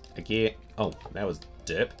again, oh, that was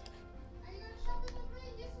dip.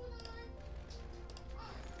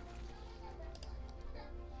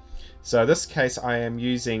 So in this case, I am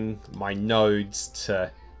using my nodes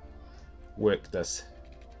to work this.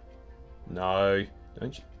 No,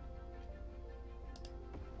 don't you?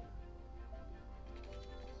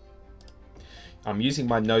 I'm using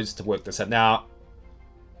my nodes to work this out. Now,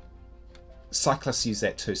 cyclists use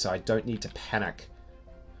that too, so I don't need to panic.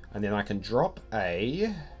 And then I can drop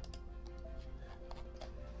a...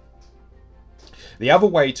 The other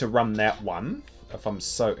way to run that one, if I'm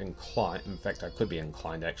so inclined, in fact I could be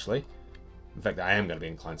inclined actually, in fact I am going to be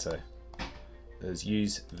inclined, so, is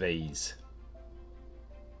use these.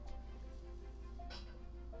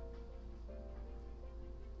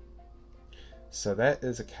 So that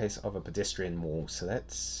is a case of a pedestrian wall. So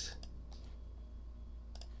that's...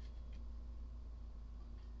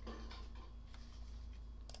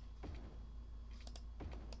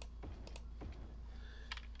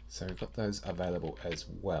 So we've got those available as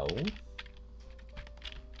well.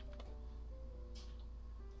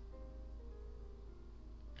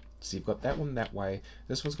 So you've got that one that way.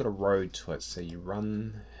 This one's got a road to it, so you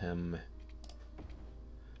run him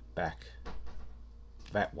back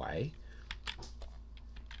that way.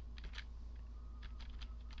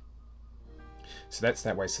 So that's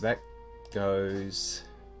that way. So that goes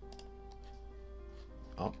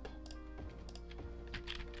up.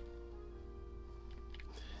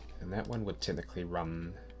 And that one would technically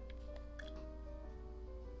run...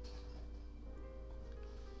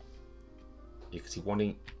 Yeah, because you're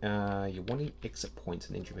wanting exit points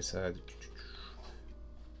and entry. So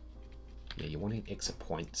yeah, you're wanting exit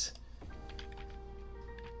points.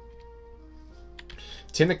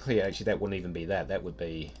 Technically, actually, that wouldn't even be that. That would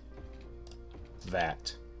be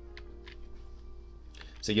that.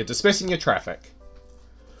 So you're dispersing your traffic.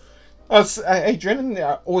 Oh, Adrian,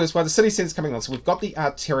 all this while the city centre's coming on. So we've got the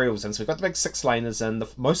arterials in. So we've got the big 6-laners in.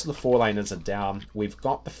 Most of the 4-laners are down. We've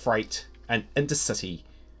got the freight and intercity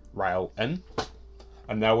rail in.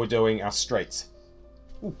 And now we're doing our streets.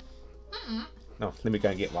 Ooh. No, let me go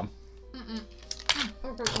and get one.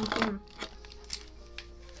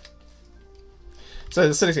 So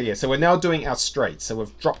the city, yeah. So we're now doing our streets. So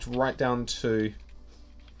we've dropped right down to...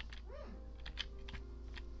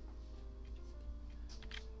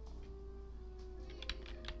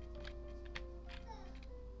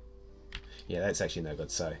 Yeah, that's actually no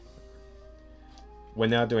good. So we're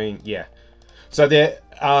now doing, yeah. So there,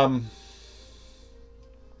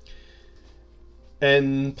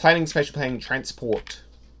 in planning, spatial planning, transport,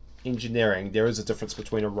 engineering, there is a difference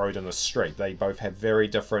between a road and a street. They both have very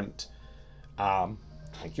different,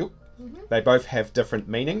 thank you. They both have different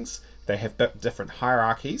meanings. They have different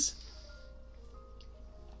hierarchies.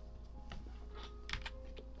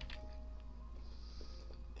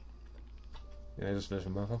 Yeah, just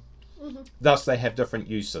vision buffer. Thus, they have different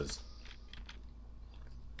uses.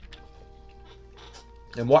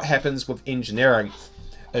 And what happens with engineering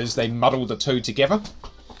is they muddle the two together,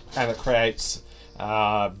 and it creates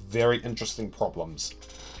very interesting problems.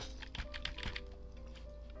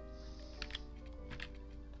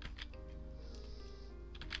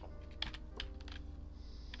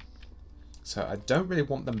 So I don't really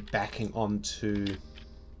want them backing onto...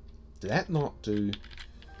 Did that not do...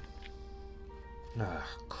 Ah,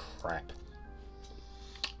 crap.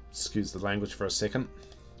 Excuse the language for a second.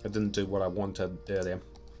 It didn't do what I wanted earlier.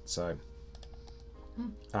 So,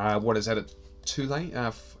 what is that? At 2 late?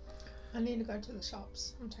 I need to go to the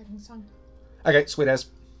shops. I'm taking some. Okay, sweet as.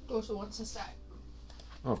 Daughter wants to stay.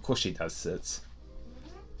 Oh, of course she does. It's...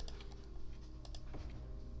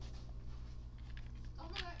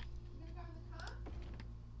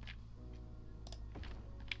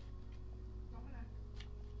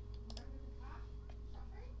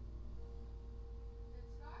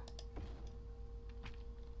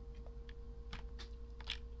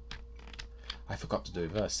 I forgot to do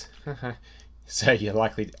this. So you're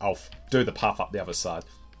likely... I'll do the path up the other side.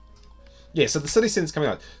 Yeah, so the city centre's coming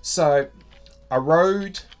out. So, a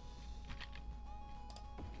road...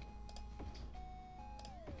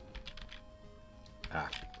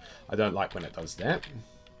 I don't like when it does that.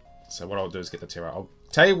 So what I'll do is get the terror. I'll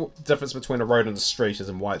tell you what the difference between a road and a street is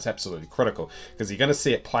and why it's absolutely critical. Because you're going to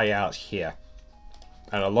see it play out here.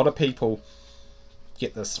 And a lot of people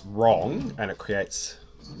get this wrong, and it creates...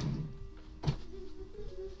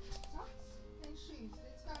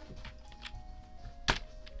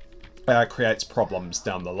 creates problems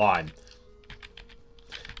down the line.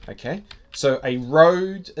 Okay, so a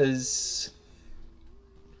road is...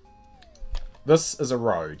 This is a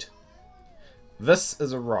road. This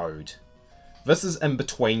is a road. This is in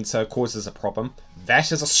between, so it causes a problem.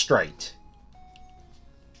 That is a street.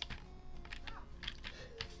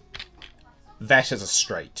 That is a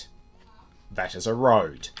street. That is a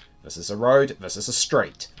road. This is a road. This is a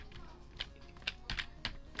street.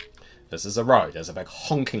 This is a road. There's a big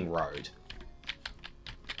honking road.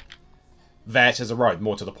 That is a road.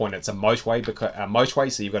 More to the point, it's a motorway, because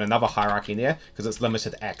motorway, so you've got another hierarchy in there because it's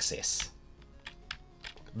limited access.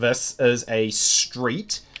 This is a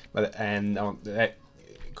street, and that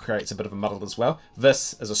creates a bit of a muddle as well.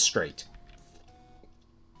 This is a street.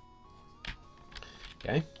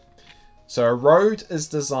 Okay. So a road is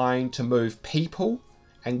designed to move people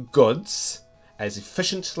and goods as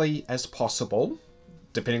efficiently as possible,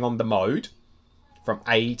 depending on the mode, from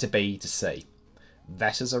A to B to C.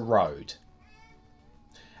 That is a road.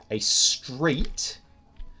 A street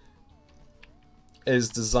is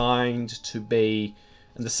designed to be,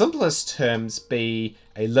 in the simplest terms, be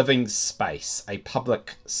a living space, a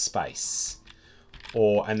public space,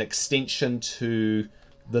 or an extension to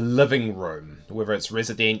the living room, whether it's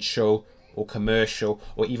residential or commercial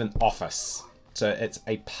or even office. So it's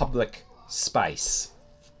a public space.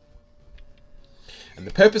 And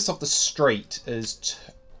the purpose of the street is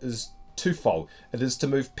twofold. It is to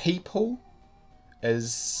move people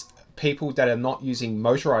that are not using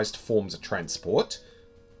motorized forms of transport,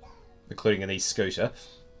 including an e-scooter,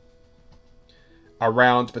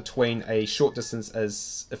 around between a short distance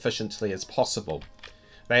as efficiently as possible.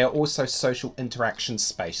 They are also social interaction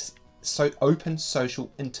space, so open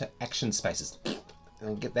social interaction spaces.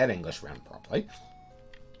 I'll get that English round properly.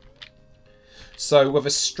 So with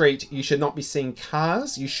a street, you should not be seeing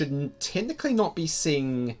cars. You should technically not be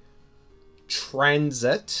seeing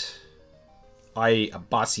transit, i.e. a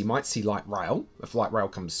bus. You might see light rail, if light rail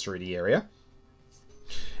comes through the area.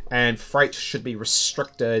 And freight should be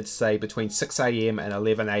restricted, say, between 6 AM and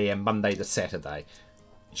 11 AM Monday to Saturday.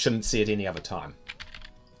 You shouldn't see it any other time.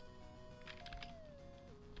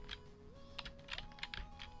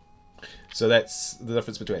 So that's the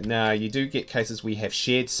difference between. Now, you do get cases where you have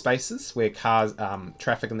shared spaces where cars,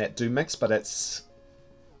 traffic and that do mix, but it's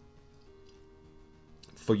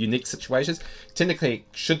for unique situations. Technically, it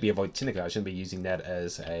should be avoided. Technically, I shouldn't be using that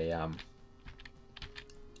as a...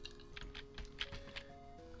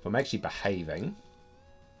 if I'm actually behaving,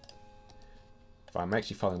 if I'm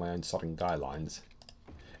actually following my own sodding guidelines,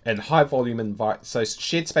 in high volume so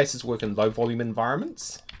shared spaces work in low volume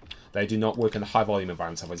environments. They do not work in high volume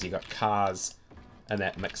environments, otherwise you've got cars and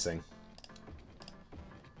that mixing.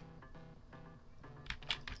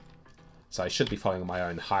 So I should be following my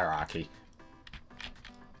own hierarchy.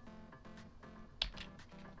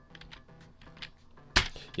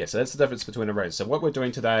 Yeah, so that's the difference between a road. So what we're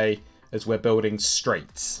doing today is we're building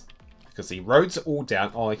streets. Because the roads are all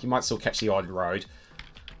down. Oh, you might still catch the odd road.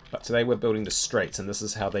 But today we're building the streets, and this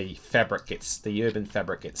is how the fabric gets, the urban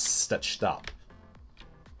fabric gets stitched up.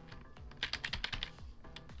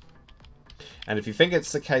 And if you think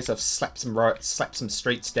it's the case of slap some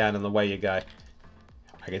streets down and away you go,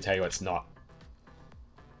 I can tell you it's not.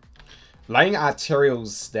 Laying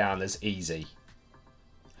arterials down is easy.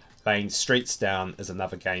 Laying streets down is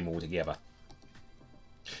another game altogether.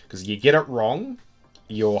 Because you get it wrong,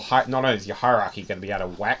 not only is your hierarchy going to be out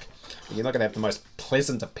of whack, but you're not going to have the most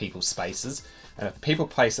pleasant of people spaces. And if the people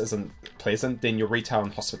place isn't pleasant, then your retail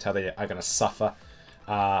and hospitality are going to suffer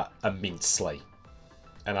immensely.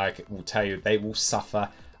 And I will tell you, they will suffer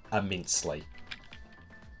immensely.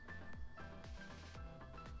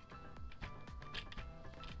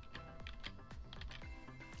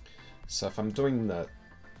 So if I'm doing the...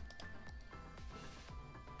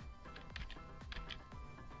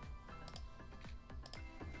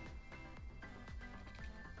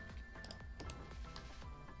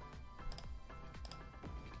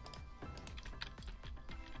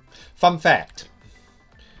 Fun fact.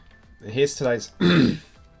 Here's today's...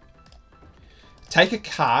 Take a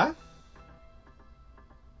car.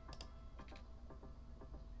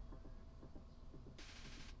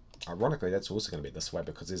 Ironically, that's also going to be this way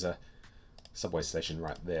because there's a subway station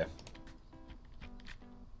right there.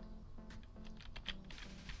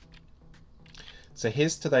 So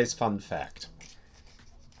here's today's fun fact.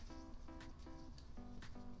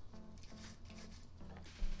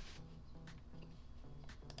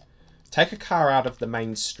 Take a car out of the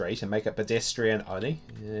main street and make it pedestrian only,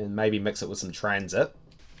 and maybe mix it with some transit.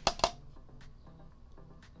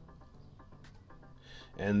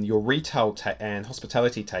 And your retail and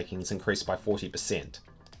hospitality takings increase by 40%.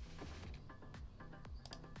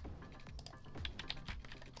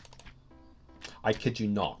 I kid you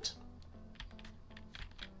not.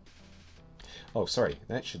 Oh, sorry,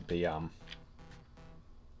 that should be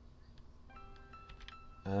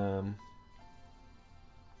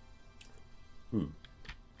ooh.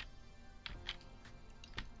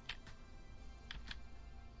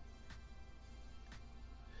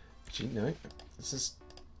 Gee, no, this is...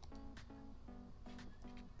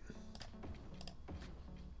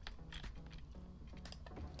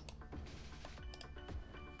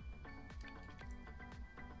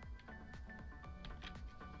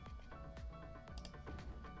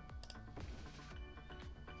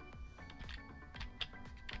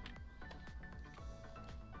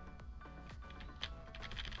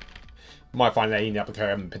 Might find they end up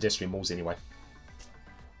becoming pedestrian malls anyway.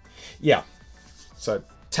 Yeah. So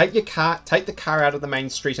take the car out of the main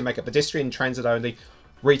street and make it pedestrian transit only.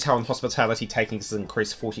 Retail and hospitality takings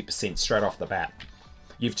increase 40% straight off the bat.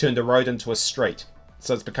 You've turned a road into a street.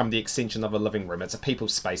 So it's become the extension of a living room. It's a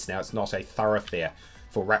people's space now. It's not a thoroughfare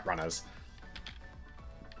for rat runners.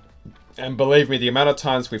 And believe me, the amount of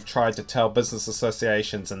times we've tried to tell business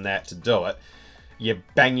associations and that to do it, you're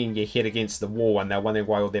banging your head against the wall and they're wondering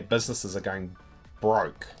why all their businesses are going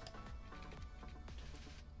broke.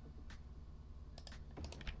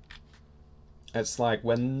 It's like,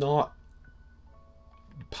 we're not...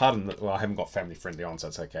 Pardon, well, I haven't got family friendly on, so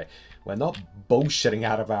it's okay. We're not bullshitting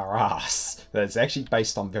out of our ass. It's actually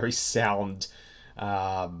based on very sound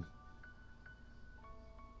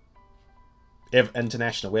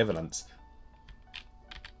international evidence.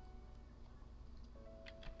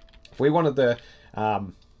 If we wanted the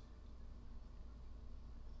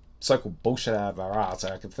so-called bullshit out of our ass,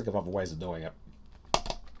 I can think of other ways of doing it.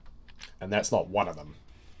 And that's not one of them.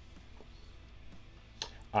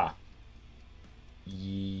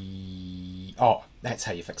 Oh, that's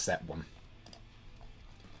how you fix that one.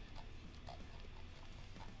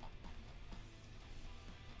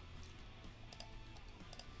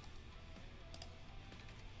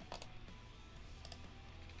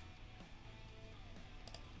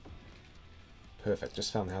 Perfect,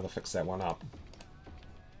 just found how to fix that one up.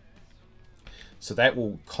 So that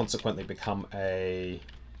will consequently become a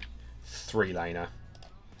 3-laner.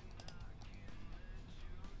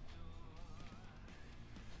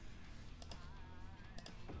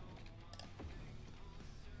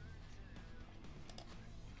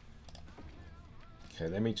 Okay,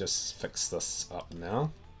 let me just fix this up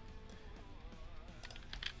now.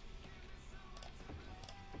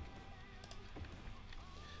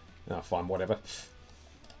 Oh, fine, whatever.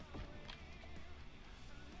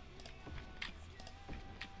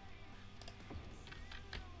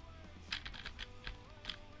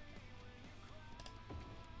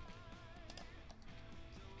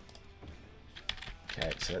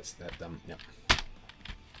 Okay, so that's that done. Yep.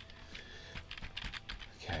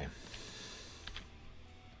 Okay.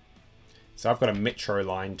 So I've got a metro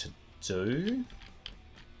line to do.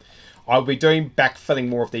 I'll be doing backfilling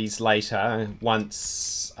more of these later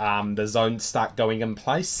once the zones start going in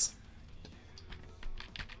place.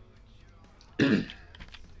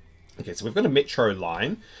 Okay, so we've got a metro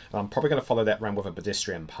line. I'm probably going to follow that round with a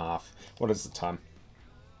pedestrian path. What is the time?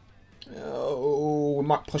 Oh, we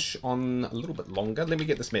might push on a little bit longer. Let me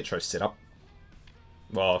get this metro set up.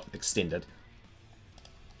 Well, extended.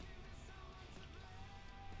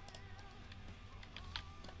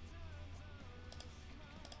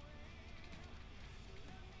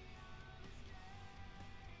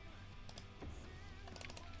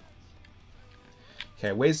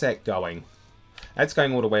 Okay, where's that going? That's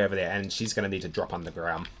going all the way over there, and she's going to need to drop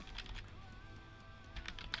underground.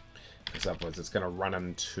 Because otherwise it's going to run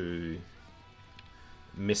into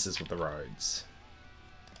messes with the roads.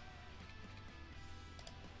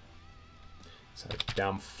 So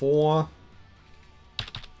down 4,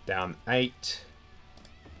 down 8,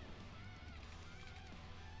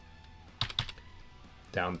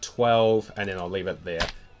 down 12, and then I'll leave it there.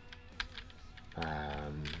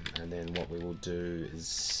 And then what we will do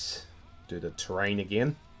is do the terrain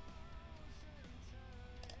again.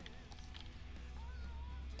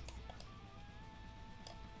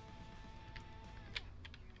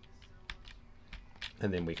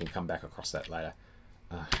 And then we can come back across that later.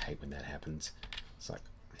 I hate when that happens. It's like...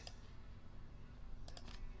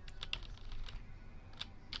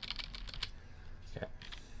 Okay.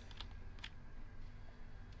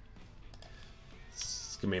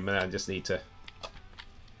 Just give me a minute, I just need to...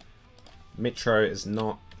 Metro is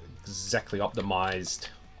not exactly optimized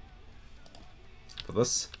for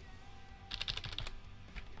this.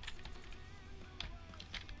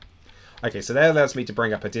 Okay, so that allows me to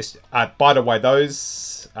bring up a distance. By the way,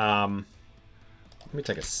 those... let me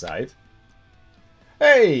take a save.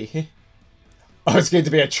 Hey! Oh, it's going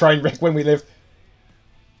to be a train wreck when we live.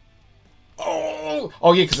 Oh,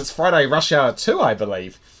 oh yeah, because it's Friday Rush Hour 2, I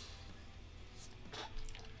believe.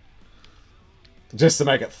 Just to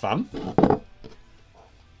make it fun.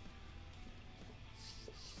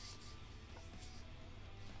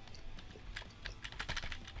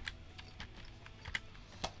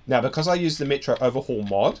 Now, because I use the Metro Overhaul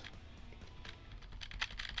mod,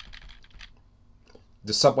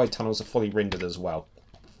 the subway tunnels are fully rendered as well.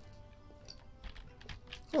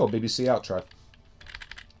 Oh, BBC outro.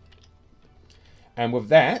 And with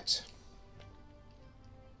that,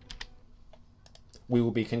 we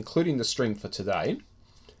will be concluding the stream for today,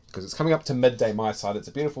 because it's coming up to midday my side. It's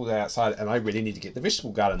a beautiful day outside, and I really need to get the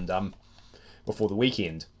vegetable garden done before the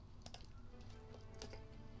weekend.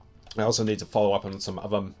 I also need to follow up on some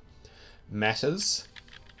other matters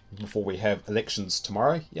before we have elections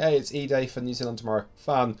tomorrow. Yay, it's E-Day for New Zealand tomorrow.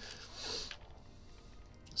 Fun.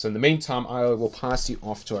 So in the meantime, I will pass you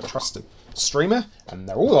off to a trusted streamer, and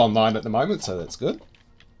they're all online at the moment, so that's good.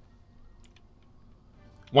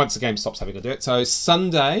 Once the game stops having to do it. So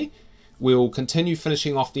Sunday, we'll continue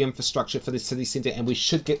finishing off the infrastructure for the city centre, and we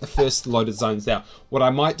should get the first load of zones out. What I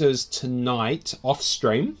might do is tonight, off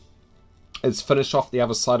stream, is finish off the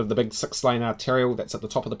other side of the big 6-lane arterial that's at the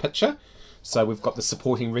top of the picture. So we've got the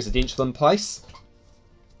supporting residential in place.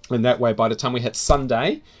 And that way, by the time we hit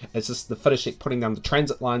Sunday, it's just the finishing, putting down the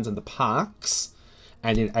transit lines and the parks,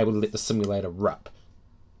 and then able to let the simulator rip,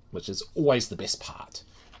 which is always the best part.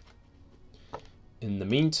 In the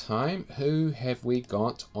meantime, who have we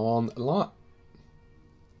got online?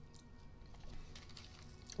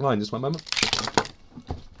 Just one moment.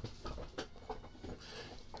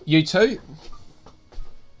 You two.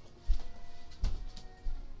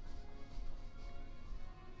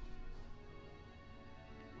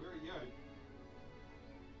 Where are you?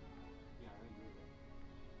 Yeah,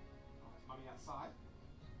 mommy outside.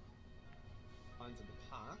 Lines of the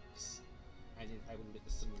parks, and then able to let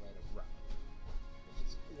the simulator rip, which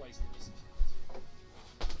is always the best part.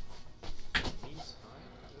 In the meantime,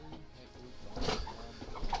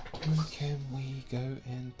 who can we go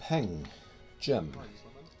and ping? Jim.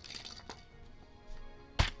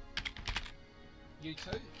 You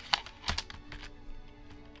too?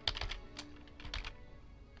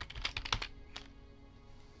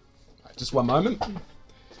 Right, just one moment.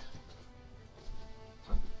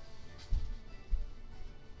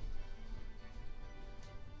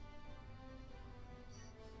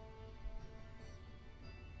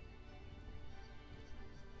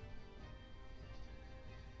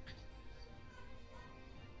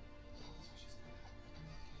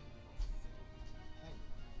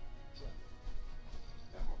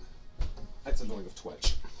 That's annoying with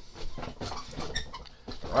Twitch.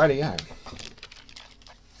 Rightio.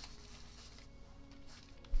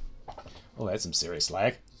 Oh, that's some serious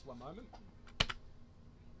lag. Just one moment.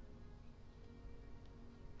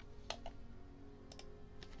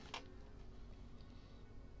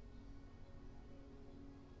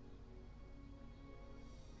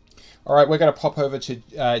 Alright, we're going to pop over to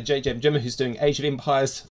JJ Jim, who's doing Age of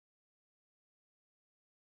Empires